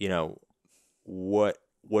 you know, what's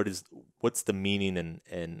the meaning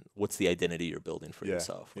and what's the identity you're building for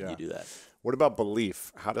yourself when you do that. What about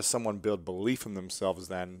belief? How does someone build belief in themselves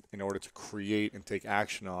then in order to create and take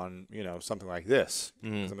action on, you know, something like this?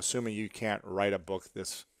 Because I'm assuming you can't write a book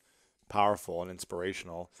this powerful and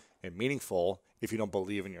inspirational and meaningful if you don't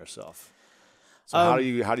believe in yourself. So how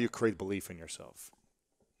do you create belief in yourself?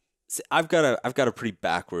 See, I've got a pretty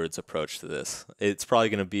backwards approach to this. It's probably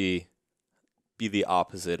going to be the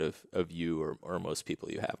opposite of you or most people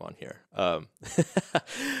you have on here,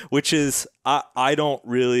 which is I don't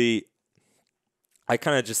really. I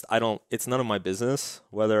kind of just, it's none of my business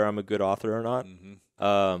whether I'm a good author or not.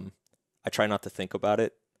 I try not to think about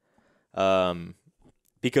it.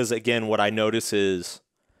 Because again, what I notice is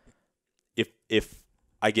if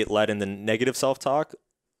I get led in the negative self-talk,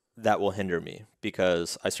 that will hinder me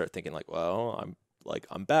because I start thinking like, well,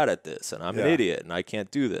 I'm bad at this and I'm an idiot and I can't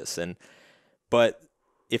do this. But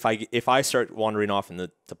if I start wandering off in the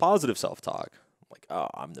positive self-talk, like, oh,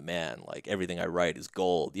 I'm the man, like everything I write is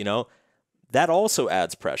gold, you know, that also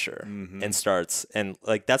adds pressure and starts, and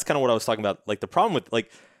like, that's kind of what I was talking about. Like the problem with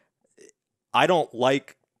like, I don't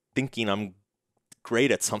like thinking I'm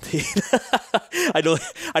great at something.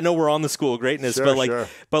 I know we're on the school of greatness,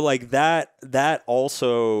 but like that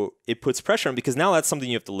also, it puts pressure on, because now that's something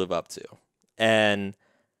you have to live up to. And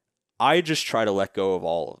I just try to let go of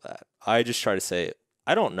all of that. I just try to say,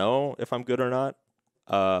 I don't know if I'm good or not.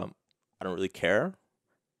 I don't really care.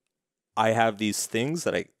 I have these things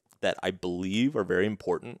that I believe are very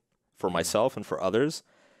important for myself and for others,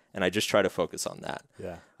 and I just try to focus on that.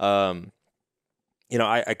 Yeah. You know,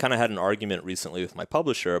 I kind of had an argument recently with my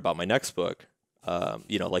publisher about my next book.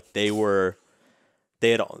 You know, like they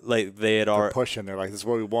had already pushing. They're like, this is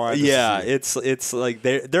what we want. Yeah, it's like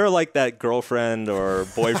they're like that girlfriend or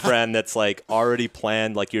boyfriend that's like already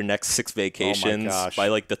planned like your next 6 vacations by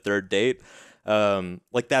like the 3rd date.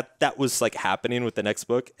 Like that was like happening with the next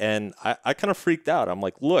book, and I kind of freaked out. I'm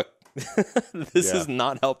like, look, this is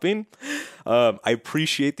not helping. I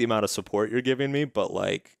appreciate the amount of support you're giving me, but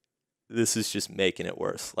like this is just making it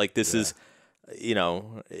worse. Like this is, you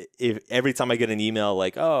know, if every time I get an email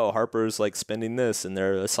like, oh, Harper's like spending this and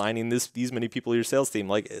they're assigning these many people to your sales team,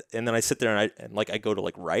 like, and then I sit there and I go to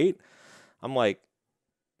like write, I'm like,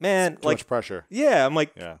 man, too much pressure. Yeah, I'm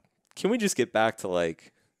like, can we just get back to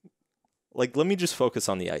like let me just focus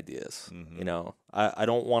on the ideas. You know, I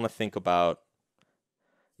don't want to think about,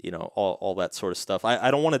 you know, all that sort of stuff.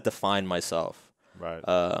 I don't want to define myself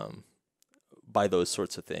by those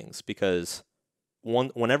sorts of things, because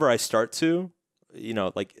whenever I start to, you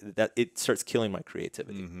know, like that, it starts killing my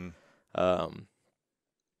creativity.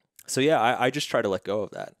 So yeah, I just try to let go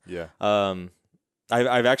of that. Yeah.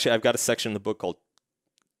 I've got a section in the book called,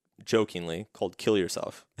 jokingly, called Kill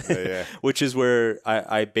Yourself, which is where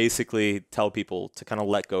I basically tell people to kind of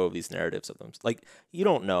let go of these narratives of them. Like, you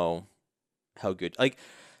don't know how good, like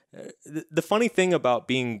the funny thing about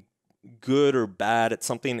being good or bad at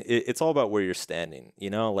something, it's all about where you're standing, you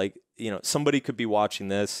know, like, you know, somebody could be watching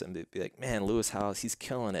this and be like, man, Lewis Howes, he's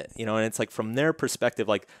killing it, you know, and it's like from their perspective,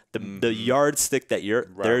 like the yardstick that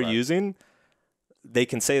they're using, they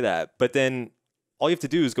can say that, but then all you have to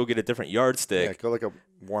do is go get a different yardstick. Yeah, go like a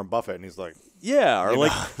Warren Buffett, and he's like, or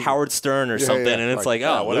like Howard Stern or something, and it's like,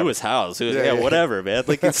 oh, Lewis Howes, whatever, man.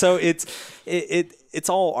 Like, and so it's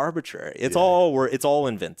all arbitrary. It's all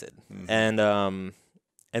invented,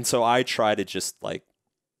 and so I try to just like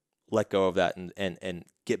let go of that and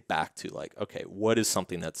get back to like, okay, what is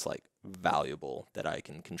something that's like valuable that I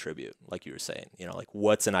can contribute? Like you were saying, you know, like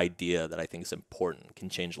what's an idea that I think is important, can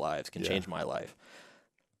change lives, can change my life.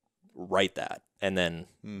 Write that, and then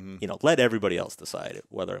you know, let everybody else decide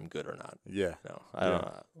whether I'm good or not. I don't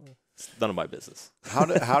know. It's none of my business. How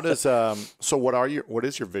does so what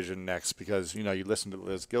is your vision next? Because, you know, you listened to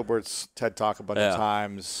Liz Gilbert's TED Talk a bunch of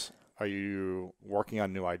times. Are you working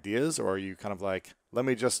on new ideas, or are you kind of like, let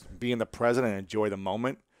me just be in the present and enjoy the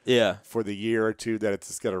moment? For the year or two that it's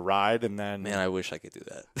just gonna ride, and then, man, I wish I could do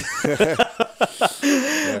that.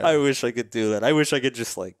 I wish I could do that. I wish I could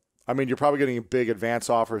just like, I mean, you're probably getting big advance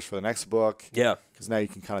offers for the next book. Because now you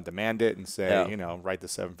can kind of demand it and say, you know, write the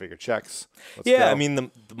 7-figure checks. Let's go. I mean,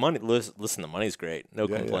 the money, listen, the money's great. No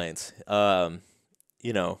complaints.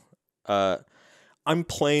 You know, I'm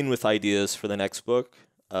playing with ideas for the next book.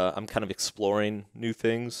 I'm kind of exploring new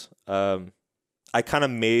things. I kind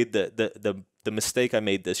of made the mistake I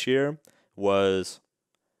made this year was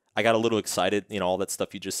I got a little excited, you know, all that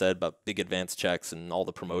stuff you just said about big advance checks and all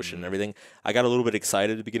the promotion and everything. I got a little bit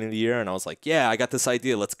excited at the beginning of the year, and I was like, yeah, I got this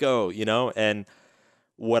idea, let's go, you know? And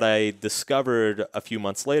what I discovered a few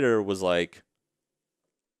months later was like,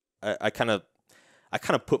 I kind of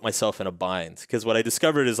put myself in a bind, because what I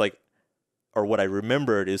discovered is like, or what I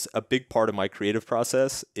remembered is a big part of my creative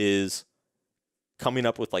process is coming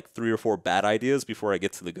up with like 3 or 4 bad ideas before I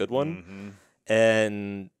get to the good one.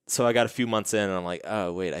 And so I got a few months in, and I'm like,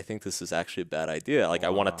 oh, wait, I think this is actually a bad idea. Like, I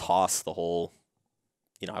want to toss the whole,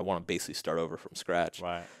 you know, I want to basically start over from scratch.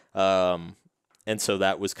 And so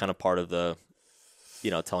that was kind of part of the,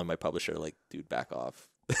 you know, telling my publisher, like, dude, back off.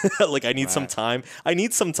 Like, I need some time. I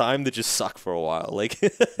need some time to just suck for a while. Like,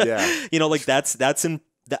 you know, like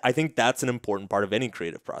I think that's an important part of any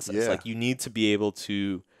creative process. Like, you need to be able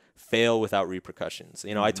to fail without repercussions.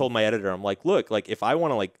 You know, I told my editor, I'm like, look, like, if I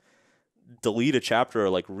want to like delete a chapter or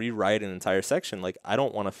like rewrite an entire section, like, I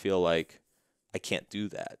don't want to feel like I can't do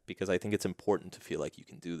that, because I think it's important to feel like you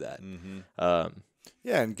can do that.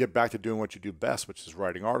 And get back to doing what you do best, which is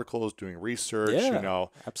writing articles, doing research, you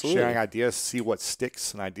know, sharing ideas, see what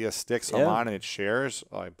sticks. An idea sticks online and it shares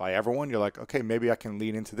by everyone. You're like, okay, maybe I can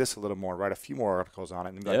lean into this a little more, write a few more articles on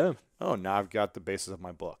it, and be like, oh, now I've got the basis of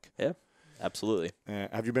my book. Absolutely.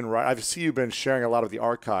 Have you been I see you've been sharing a lot of the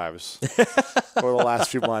archives over the last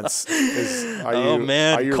few months.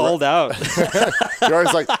 Are you called out. You're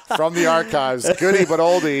always like, from the archives, goodie but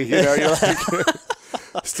oldie. You know, you're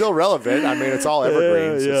like, still relevant. I mean, it's all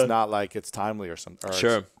evergreens. It's not like it's timely or something.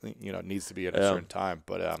 Or you know, it needs to be at a certain time.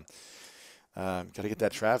 But Got to get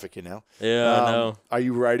that traffic, you know. Yeah, I know. Are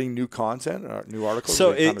you writing new content or new articles?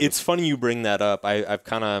 So it's funny you bring that up. I've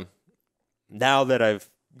kind of, now that I've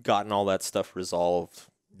gotten all that stuff resolved,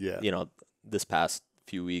 this past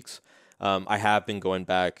few weeks, I have been going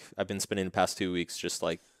back. I've been spending the past 2 weeks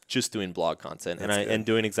just doing blog content and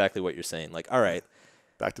doing exactly what you're saying. Like, all right,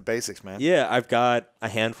 back to basics, man. Yeah, I've got a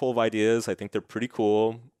handful of ideas. I think they're pretty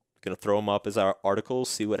cool. Going to throw them up as our articles,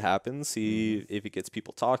 see what happens, see if it gets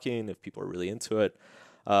people talking, if people are really into it.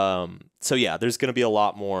 So yeah, there's going to be a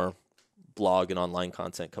lot more blog and online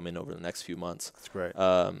content coming over the next few months. That's great.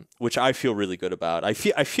 Which I feel really good about. I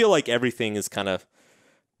feel like everything is kind of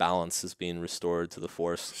balance is being restored to the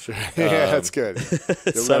force. Sure. Yeah, that's good.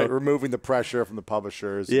 So, removing the pressure from the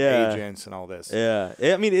publishers, and agents, and all this. Yeah,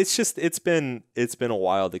 I mean, it's been a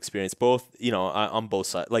wild experience, both on both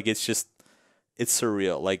sides. Like it's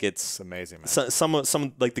surreal. Like it's amazing, man.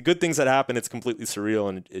 Some like the good things that happen, it's completely surreal,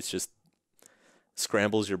 and it's just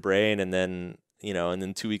scrambles your brain, and then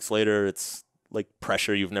 2 weeks later, it's like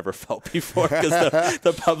pressure you've never felt before because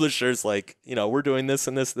the publisher's like, we're doing this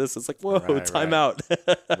and this. It's like, whoa, time out.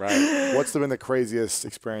 Right. What's been the craziest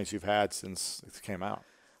experience you've had since it came out?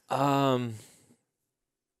 Well,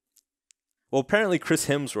 apparently Chris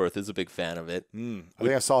Hemsworth is a big fan of it. I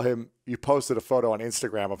think I saw him. You posted a photo on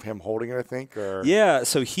Instagram of him holding it, I think. Or yeah,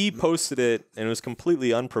 so he posted it, and it was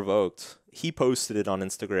completely unprovoked. He posted it on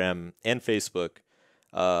Instagram and Facebook,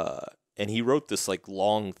 and he wrote this like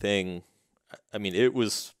long thing. I mean, it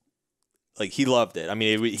was like he loved it. I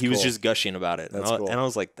mean, he was just gushing about it, and I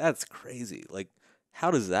was like, "That's crazy! Like,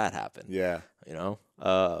 how does that happen?" Yeah,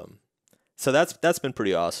 So that's been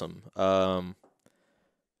pretty awesome.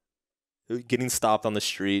 Getting stopped on the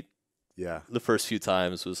street, the first few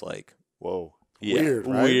times was like, whoa, weird,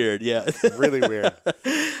 right? Weird, yeah, really weird,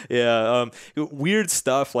 yeah. Weird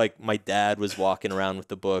stuff. Like my dad was walking around with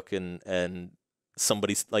the book, and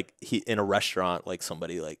somebody's like in a restaurant, like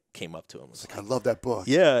somebody like came up to him, was like, "I love that book."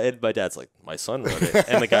 Yeah, and my dad's like, "My son wrote it,"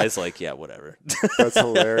 and the guy's like, "Yeah, whatever." That's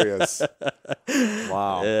hilarious.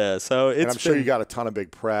 Wow. Yeah. So I'm sure you got a ton of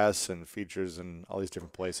big press and features in all these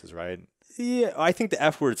different places, right? Yeah, I think the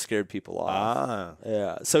F word scared people off.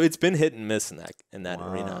 Yeah, so it's been hit and miss in that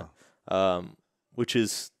arena, which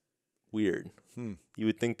is weird. You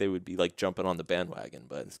would think they would be like jumping on the bandwagon,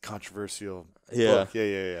 but it's controversial. Yeah, book.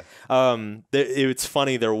 Yeah. It's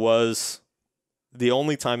funny. There was the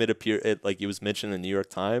only time it appeared, it was mentioned in the New York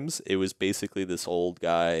Times. It was basically this old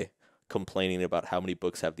guy complaining about how many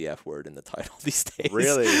books have the F word in the title these days.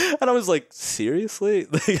 Really? And I was like, seriously?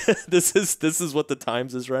 This is what the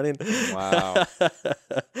Times is running? Wow.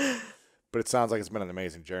 But it sounds like it's been an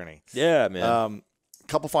amazing journey. Yeah, man.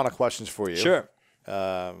 Couple final questions for you. Sure.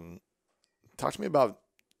 Talk to me about,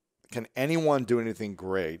 can anyone do anything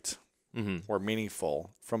great or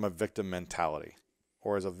meaningful from a victim mentality?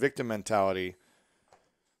 Or is a victim mentality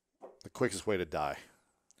the quickest way to die?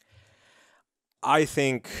 I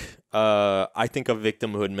think a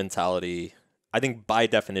victimhood mentality, I think by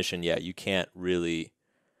definition, you can't really,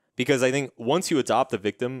 because I think once you adopt the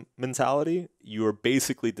victim mentality, you are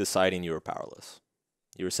basically deciding you are powerless.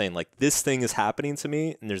 You were saying like, this thing is happening to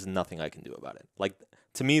me and there's nothing I can do about it. Like,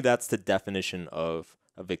 to me, that's the definition of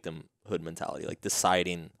a victimhood mentality, like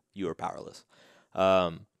deciding you are powerless.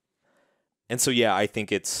 And so, I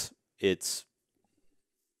think it's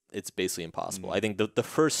basically impossible. I think the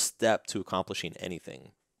first step to accomplishing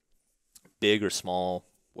anything, big or small,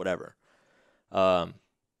 whatever,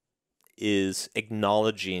 is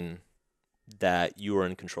acknowledging that you are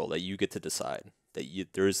in control, that you get to decide, that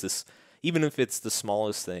there is this, even if it's the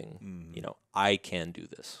smallest thing, I can do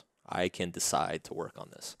this. I can decide to work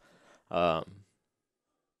on this.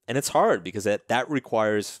 And it's hard because that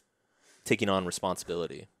requires taking on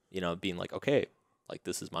responsibility, being like, okay, like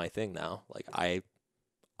this is my thing now. Like I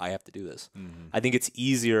have to do this. I think it's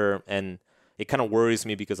easier, and it kind of worries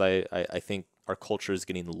me because I think our culture is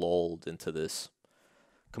getting lulled into this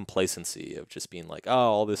complacency of just being like, oh,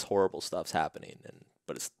 all this horrible stuff's happening,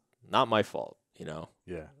 but it's not my fault,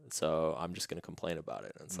 Yeah. So I'm just gonna complain about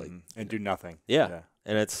it. And it's like, and do nothing. Yeah.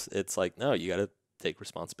 And it's like, no, you got to take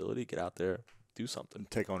responsibility, get out there, do something,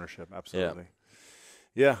 take ownership. Absolutely.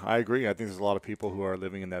 Yeah, I agree. I think there's a lot of people who are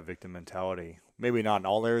living in that victim mentality. Maybe not in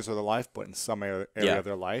all areas of their life, but in some area of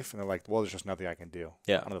their life. And they're like, well, there's just nothing I can do.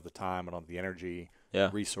 Yeah. I don't have the time. I don't have the energy,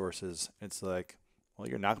 resources. It's like, well,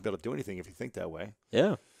 you're not going to be able to do anything if you think that way.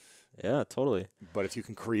 Yeah. Yeah, totally. But if you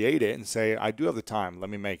can create it and say, I do have the time, let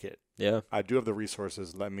me make it. Yeah. I do have the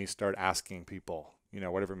resources, let me start asking people,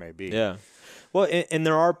 whatever it may be. Yeah. Well, and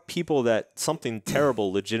there are people that something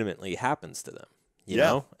terrible legitimately happens to them. You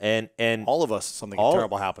know? And all of us, something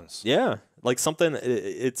terrible happens. Yeah. Like something,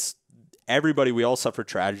 it's everybody, we all suffer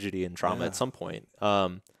tragedy and trauma at some point.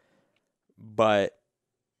 But,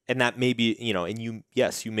 and that may be, you know, and you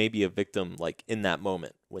may be a victim like in that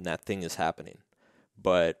moment when that thing is happening.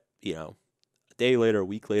 But, you know, a day later, a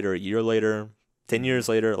week later, a year later, 10 years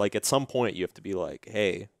later, like at some point you have to be like,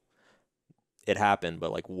 hey, it happened,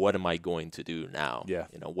 but like, what am I going to do now? Yeah.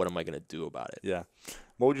 You know, what am I going to do about it? Yeah.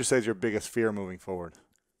 What would you say is your biggest fear moving forward?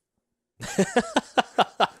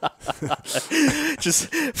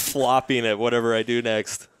 Just flopping at whatever I do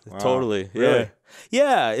next. Wow. Totally. Really?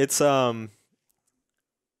 Yeah. It's, you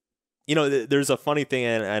know, there's a funny thing,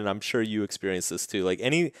 and I'm sure you experience this too. Like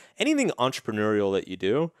anything entrepreneurial that you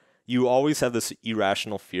do, you always have this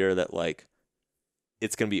irrational fear that like,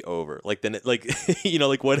 it's going to be over. Like then, like, you know,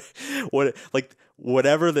 like like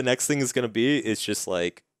whatever the next thing is going to be, it's just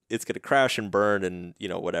like, it's going to crash and burn and, you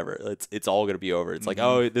know, whatever. It's all going to be over. It's like,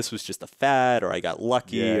 oh, this was just a fad, or I got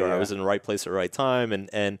lucky, or I was in the right place at the right time.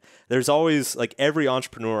 And there's always like every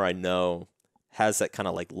entrepreneur I know has that kind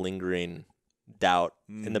of like lingering doubt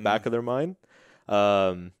in the back of their mind.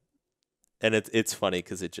 And it's funny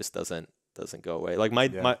because it just doesn't go away. Like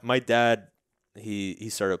my dad, he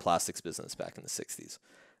started a plastics business back in the 60s.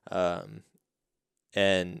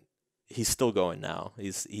 And he's still going now.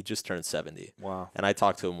 He just turned 70. Wow. And I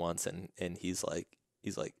talked to him once and he's like,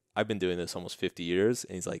 I've been doing this almost 50 years.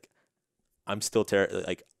 And he's like, I'm still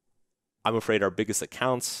I'm afraid our biggest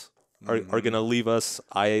accounts are going to leave us.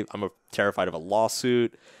 I'm terrified of a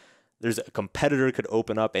lawsuit. There's a competitor could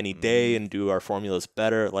open up any day and do our formulas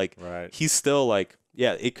better. Like he's still like,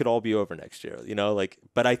 yeah, it could all be over next year, you know, like,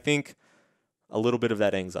 but I think a little bit of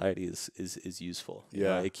that anxiety is useful. You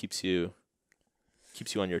know, it keeps you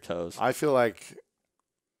on your toes. I feel like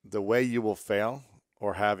the way you will fail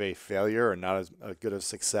or have a failure or not as good a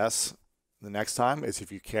success the next time is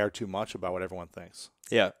if you care too much about what everyone thinks.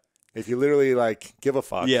 Yeah. If you literally like give a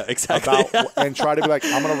fuck. Yeah, exactly. And try to be like,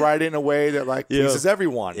 I'm going to write it in a way that like pleases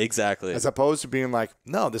everyone. Exactly. As opposed to being like,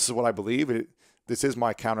 no, this is what I believe. This is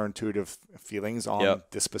my counterintuitive feelings on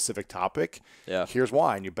this specific topic. Yeah. Here's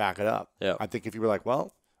why. And you back it up. Yeah. I think if you were like,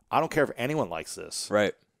 well, I don't care if anyone likes this.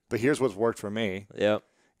 Right. But here's what's worked for me. Yeah.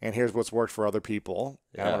 And here's what's worked for other people.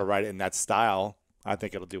 And I'm going to write it in that style. I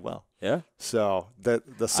think it'll do well. Yeah. So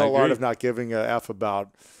the sole art of not giving a F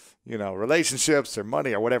about, you know, relationships or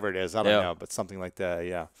money or whatever it is. I don't know, but something like that.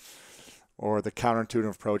 Yeah. Or the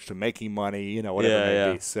counterintuitive approach to making money, you know, whatever it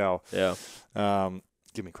may be. So,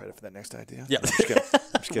 give me credit for that next idea. Yeah. I'm just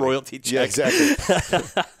kidding. Royalty check. Yeah, exactly.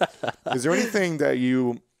 Is there anything that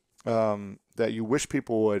you wish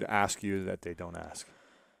people would ask you that they don't ask?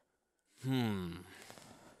 That's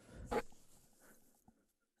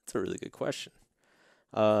a really good question.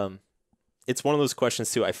 It's one of those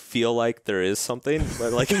questions too. I feel like there is something,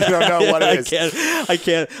 but like you don't know what it is. I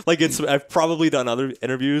can't. Like I've probably done other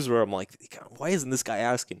interviews where I'm like, why isn't this guy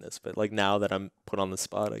asking this? But like now that I'm put on the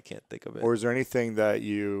spot, I can't think of it. Or is there anything that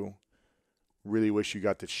you really wish you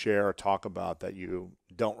got to share or talk about that you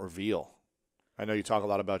don't reveal? I know you talk a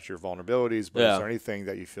lot about your vulnerabilities, but is there anything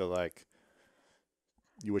that you feel like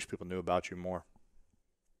you wish people knew about you more?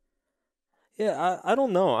 Yeah, I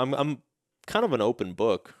don't know. I'm kind of an open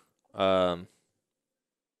book. You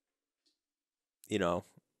know,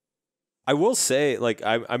 I will say, like,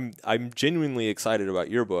 I'm genuinely excited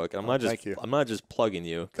about your book. I'm not just plugging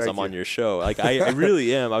you because I'm on your show. Like, I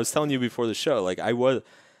really am. I was telling you before the show, like,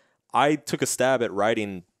 I took a stab at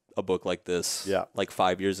writing a book like this, like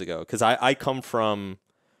 5 years ago, because I come from,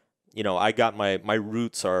 you know, I got my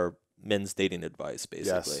roots are men's dating advice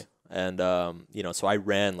basically. Yes. And, you know, so I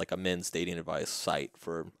ran like a men's dating advice site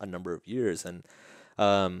for a number of years. And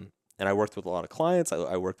I worked with a lot of clients.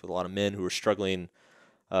 I worked with a lot of men who were struggling.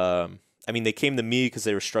 I mean, they came to me because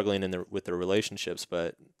they were struggling with their relationships,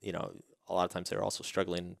 but, you know, a lot of times they were also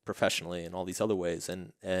struggling professionally in all these other ways.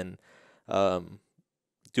 And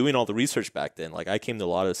doing all the research back then, like I came to a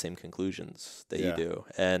lot of the same conclusions that you do.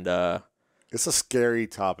 And, it's a scary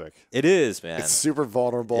topic. It is, man. It's super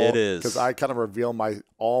vulnerable. It is. Because I kind of reveal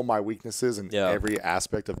all my weaknesses in every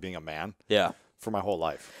aspect of being a man. Yeah. For my whole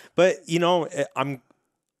life. But, you know,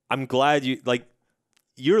 I'm glad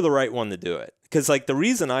you're the right one to do it. Because, like, the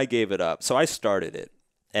reason I gave it up, so I started it.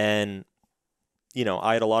 And, you know,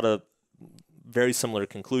 I had a lot of very similar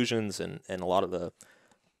conclusions and a lot of the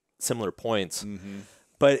similar points. Mm-hmm.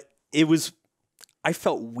 But I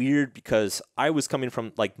felt weird because I was coming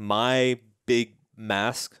from, like, my big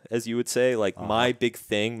mask, as you would say, like my big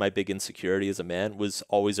thing, my big insecurity as a man was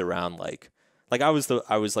always around like I was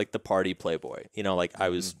like the party playboy, you know, like I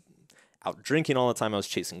was out drinking all the time. I was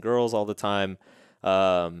chasing girls all the time.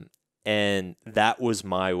 And that was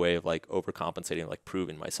my way of like overcompensating, like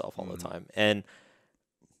proving myself all the time. And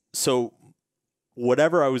so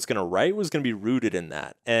whatever I was going to write was going to be rooted in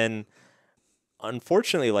that. And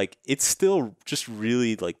unfortunately, like, it's still just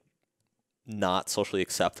really like not socially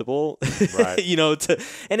acceptable, Right. you know,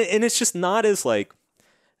 and it's just not as like,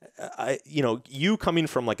 you coming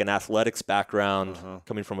from like an athletics background,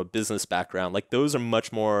 coming from a business background, like those are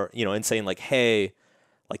much more, and saying like, hey,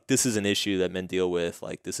 like this is an issue that men deal with.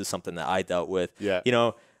 Like this is something that I dealt with.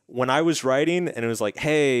 Yeah. When I was writing and it was like,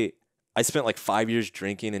 hey, I spent like 5 years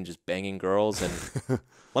drinking and just banging girls, and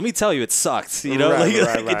let me tell you, it sucks. Right.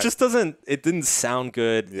 It just it didn't sound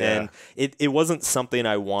good. Yeah. And it wasn't something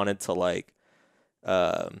I wanted to like,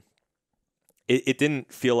 it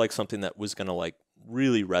didn't feel like something that was going to like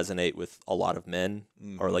really resonate with a lot of men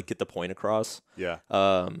or like get the point across. Yeah.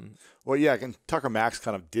 Well, yeah, and Tucker Max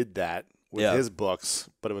kind of did that with his books,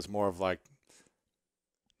 but it was more of like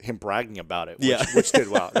him bragging about it, which did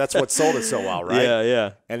well. That's what sold it so well, right? Yeah,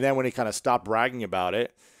 yeah. And then when he kind of stopped bragging about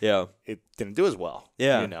it, it didn't do as well.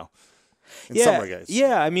 Yeah. In some regards.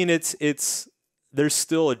 Yeah, I mean, it's there's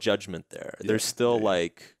still a judgment there. Yeah. There's still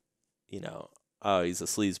like, oh, he's a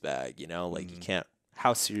sleazebag, like you can't,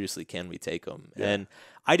 how seriously can we take him? Yeah. And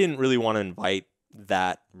I didn't really want to invite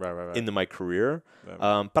that into my career.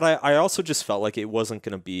 Right. But I also just felt like it wasn't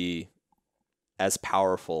going to be as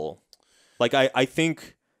powerful. Like I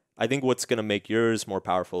think what's going to make yours more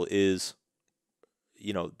powerful is,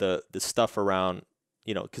 the stuff around,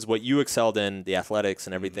 because what you excelled in, the athletics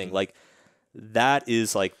and everything, like that's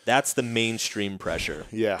the mainstream pressure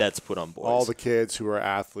that's put on boys. All the kids who are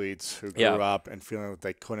athletes who grew up and feeling like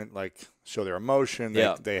they couldn't like show their emotion.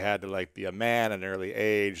 They had to like be a man at an early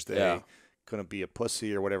age. They couldn't be a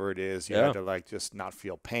pussy or whatever it is. You had to like just not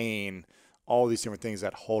feel pain. All these different things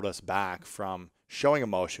that hold us back from showing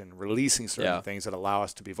emotion, releasing certain things that allow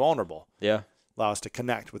us to be vulnerable. Yeah. Allow us to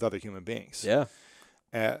connect with other human beings. Yeah.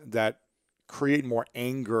 That create more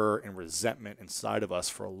anger and resentment inside of us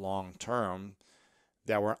for a long term,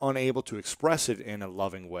 that we're unable to express it in a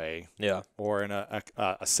loving way, or in a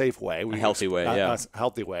safe way, a healthy way, a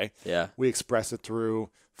healthy way. Yeah, we express it through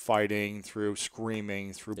fighting, through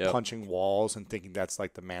screaming, through punching walls, and thinking that's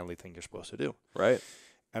like the manly thing you're supposed to do. Right.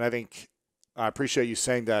 And I appreciate you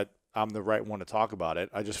saying that I'm the right one to talk about it.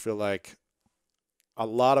 I just feel like a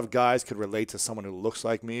lot of guys could relate to someone who looks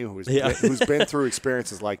like me, who's been through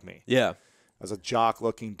experiences like me. Yeah. As a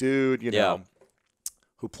jock-looking dude,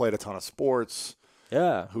 who played a ton of sports,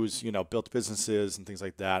 who's, built businesses and things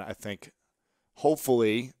like that. I think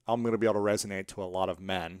hopefully I'm going to be able to resonate to a lot of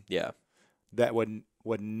men that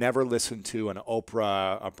would never listen to an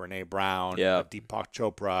Oprah, a Brene Brown, a Deepak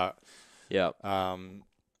Chopra. Yeah.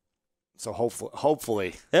 So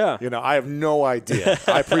hopefully, I have no idea.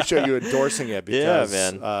 I appreciate you endorsing it because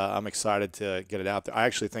I'm excited to get it out there. I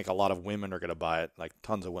actually think a lot of women are going to buy it, like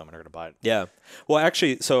tons of women are going to buy it. Yeah. Well,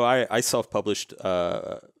 actually, so I self-published,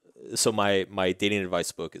 so my dating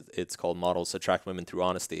advice book, it's called Models Attract Women Through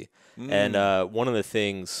Honesty. And one of the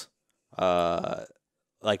things,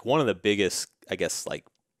 like one of the biggest, I guess, like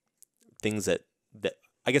things that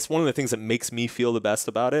one of the things that makes me feel the best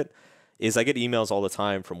about it is I get emails all the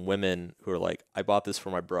time from women who are like, I bought this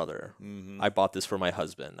for my brother. I bought this for my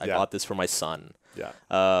husband. I bought this for my son.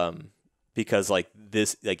 Yeah. Because like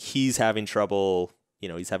this, like he's having trouble,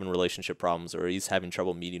 he's having relationship problems, or he's having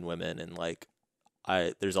trouble meeting women. And like,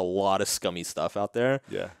 there's a lot of scummy stuff out there.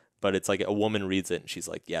 Yeah. But it's like a woman reads it and she's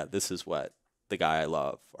like, yeah, this is what the guy I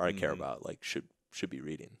love or I care about, like should be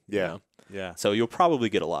reading. Yeah. Yeah. So you'll probably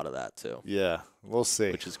get a lot of that too. Yeah. We'll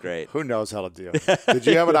see. Which is great. Who knows how to do it? Did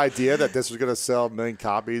you have an idea that this was going to sell 1 million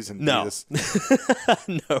copies? And no.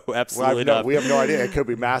 No, absolutely not. We have no idea. It could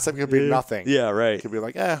be massive. It could be nothing. Yeah, right. It could be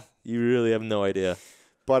like, You really have no idea.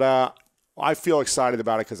 But I feel excited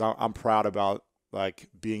about it because I'm proud about like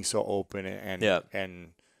being so open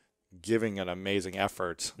and giving an amazing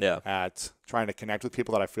effort at trying to connect with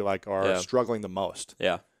people that I feel like are struggling the most.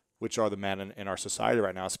 Yeah. Which are the men in our society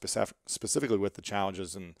right now, specifically with the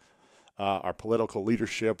challenges in our political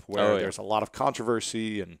leadership, where there's a lot of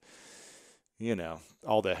controversy and,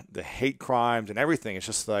 all the hate crimes and everything. It's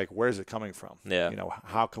just like, where is it coming from? Yeah.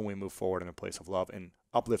 How can we move forward in a place of love and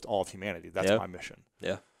uplift all of humanity? That's my mission.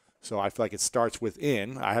 Yeah. So I feel like it starts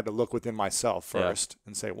within. I had to look within myself first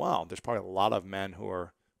and say, wow, there's probably a lot of men who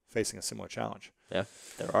are facing a similar challenge. Yeah,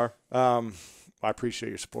 there are. I appreciate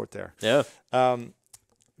your support there. Yeah.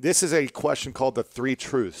 This is a question called the 3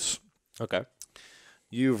 truths. Okay.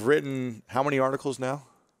 You've written how many articles now?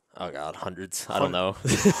 Oh, God, hundreds. I don't know.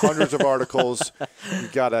 Hundreds of articles.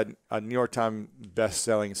 You've got a New York Times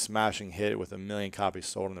bestselling smashing hit with 1 million copies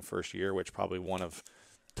sold in the first year, which probably one of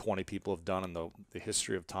 20 people have done in the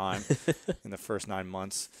history of time in the first 9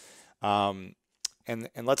 months. And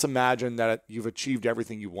let's imagine that you've achieved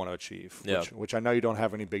everything you want to achieve, Yeah. which I know you don't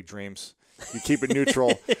have any big dreams. You keep it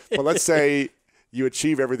neutral. But let's say you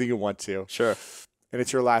achieve everything you want to. Sure. And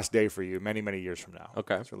it's your last day for you many, many years from now.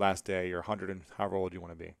 Okay. It's your last day. You're 100 and however old you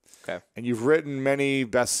want to be. Okay. And you've written many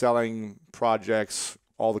best-selling projects.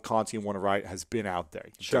 All the content you want to write has been out there.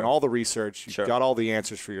 You've done all the research. You've got all the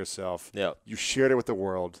answers for yourself. Yeah. You shared it with the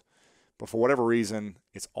world. But for whatever reason,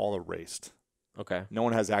 it's all erased. Okay. No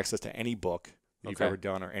one has access to any book you've ever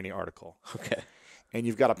done or any article. Okay. And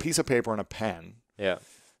you've got a piece of paper and a pen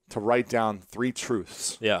to write down 3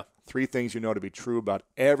 truths. Yeah. 3 things you know to be true about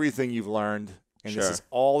everything you've learned. And this is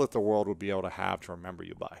all that the world would be able to have to remember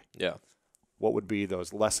you by. Yeah. What would be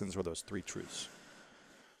those lessons or those 3 truths?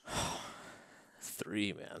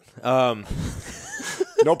 3, man.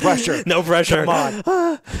 No pressure. No pressure. Come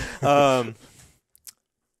on.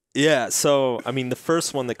 Yeah. So, I mean, the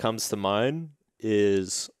first one that comes to mind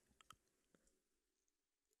is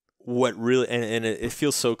what really, and it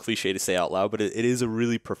feels so cliche to say out loud, but it is a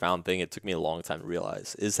really profound thing. It took me a long time to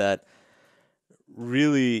realize, is that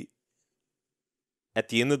really, at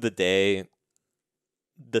the end of the day,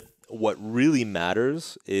 what really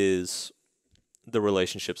matters is the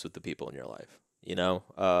relationships with the people in your life. You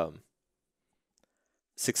know,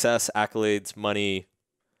 success, accolades, money,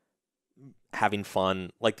 having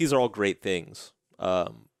fun, like these are all great things.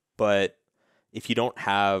 But if you don't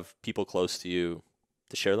have people close to you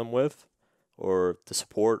to share them with, or to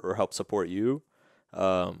support or help support you,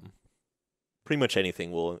 pretty much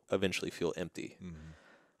anything will eventually feel empty.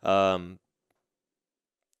 Mm-hmm.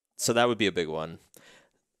 So that would be a big one.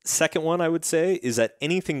 Second one I would say is that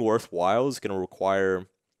anything worthwhile is going to require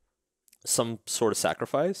some sort of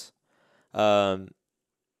sacrifice.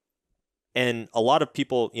 And a lot of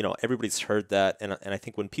people, you know, everybody's heard that. And I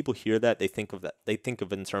think when people hear that, they think of it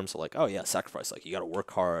in terms of like, oh yeah, sacrifice. Like you got to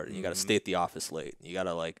work hard and you got to stay at the office late. And you got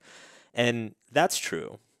to and that's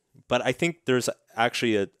true. But I think there's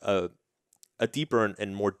actually a deeper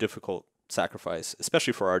and more difficult sacrifice,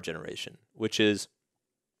 especially for our generation, which is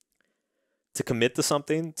to commit to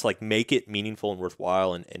something, to like make it meaningful and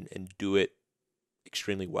worthwhile and do it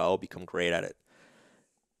extremely well, become great at it.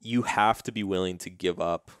 You have to be willing to give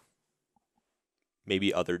up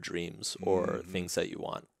maybe other dreams or things that you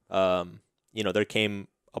want. You know, there came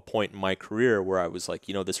a point in my career where I was like,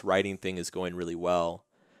 you know, this writing thing is going really well.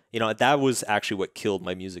 You know, that was actually what killed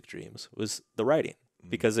my music dreams, was the writing,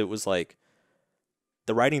 because it was like,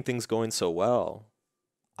 the writing thing's going so well,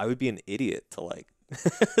 I would be an idiot to like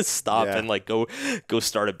stop and like go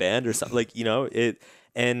start a band or something, like, you know,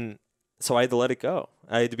 and so I had to let it go.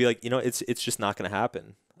 I had to be like, you know, it's just not going to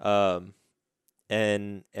happen.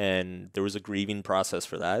 And there was a grieving process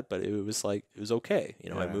for that, but it was like, it was okay. You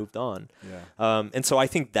know, I moved on. Yeah. And so I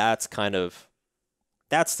think that's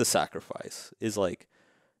the sacrifice, is like,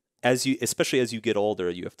 especially as you get older,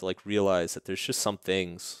 you have to like realize that there's just some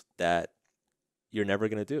things that you're never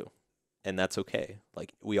going to do. And that's okay.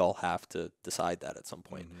 Like, we all have to decide that at some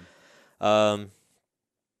point. Mm-hmm.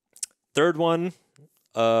 Third one,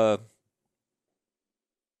 oh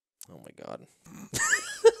my God.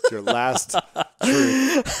 Your last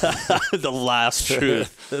truth. The last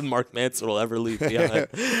truth that Mark Manson will ever leave behind.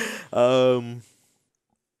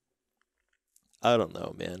 I don't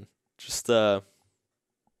know, man. Just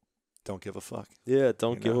don't give a fuck. Yeah,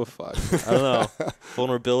 don't give a fuck. I don't know.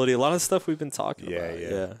 Vulnerability, a lot of stuff we've been talking about.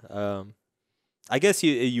 Yeah. I guess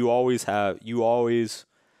you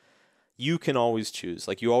can always choose.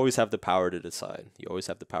 Like, you always have the power to decide. You always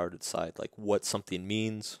have the power to decide like what something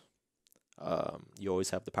means. You always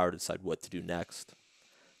have the power to decide what to do next.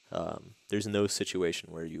 There's no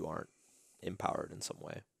situation where you aren't empowered in some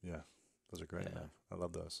way. Yeah, those are great, man. I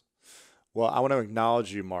love those. Well, I want to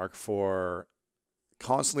acknowledge you, Mark, for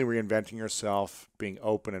constantly reinventing yourself, being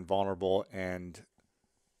open and vulnerable, and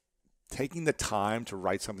taking the time to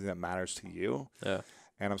write something that matters to you. Yeah.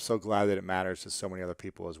 And I'm so glad that it matters to so many other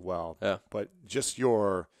people as well. Yeah. But just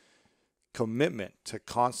your commitment to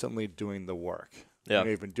constantly doing the work. Yeah. You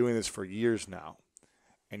know, you've been doing this for years now,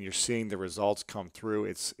 and you're seeing the results come through.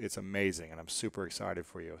 It's amazing, and I'm super excited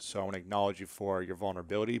for you. So I want to acknowledge you for your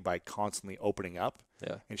vulnerability by constantly opening up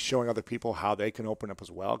and showing other people how they can open up as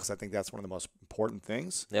well, because I think that's one of the most important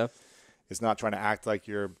things. Yeah. It's not trying to act like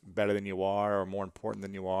you're better than you are or more important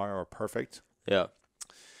than you are or perfect. Yeah.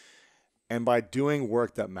 And by doing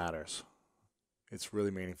work that matters, it's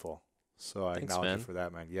really meaningful. So I acknowledge you for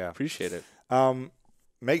that, man. Yeah. Appreciate it.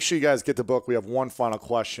 Make sure you guys get the book. We have one final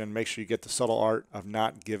question. Make sure you get The Subtle Art of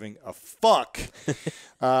Not Giving a Fuck.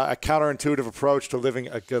 A counterintuitive approach to living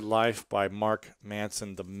a good life by Mark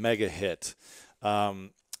Manson, the mega hit.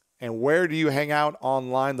 And where do you hang out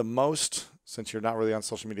online the most? since you're not really on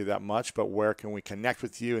social media that much, but where can we connect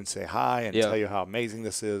with you and say hi and tell you how amazing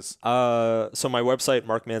this is? So my website,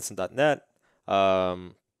 markmanson.net,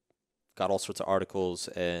 got all sorts of articles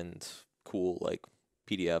and cool like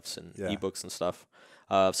PDFs and ebooks and stuff.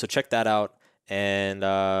 So check that out. And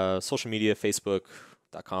social media,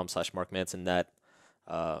 facebook.com/markmansonnet.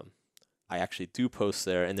 I actually do post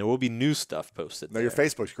there, and there will be new stuff posted there. Your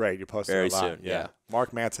Facebook's great. You post very it a lot. soon. Yeah.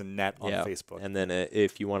 Mark Manson Net on Facebook. And then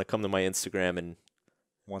if you want to come to my Instagram and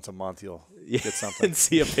once a month you'll get something and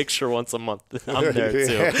see a picture once a month, I'm there too.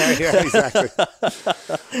 Yeah, exactly.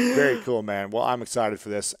 Very cool, man. Well, I'm excited for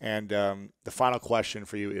this. And the final question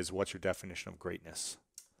for you is, what's your definition of greatness?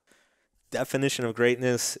 Definition of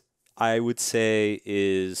greatness, I would say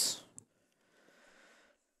it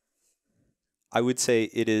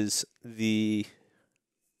is the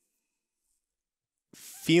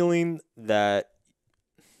feeling that,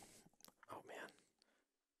 oh man,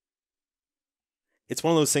 it's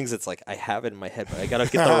one of those things that's like, I have it in my head, but I got to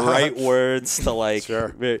get the right words to like,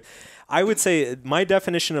 sure. I would say my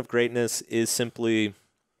definition of greatness is simply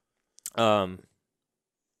the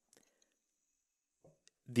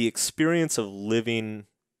experience of living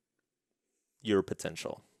your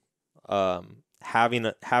potential. Having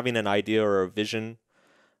an idea or a vision,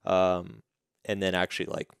 and then actually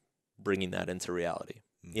like bringing that into reality.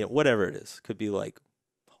 You know, whatever it is, could be like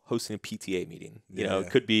hosting a PTA meeting. You know, it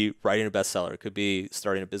could be writing a bestseller. It could be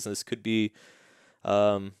starting a business. Could be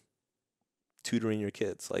tutoring your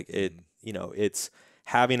kids. Like it, you know, it's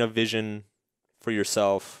having a vision for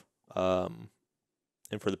yourself, and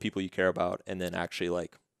for the people you care about, and then actually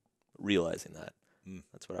like realizing that.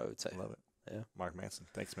 That's what I would say. Love it. Yeah. Mark Manson,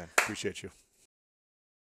 thanks, man. Appreciate you.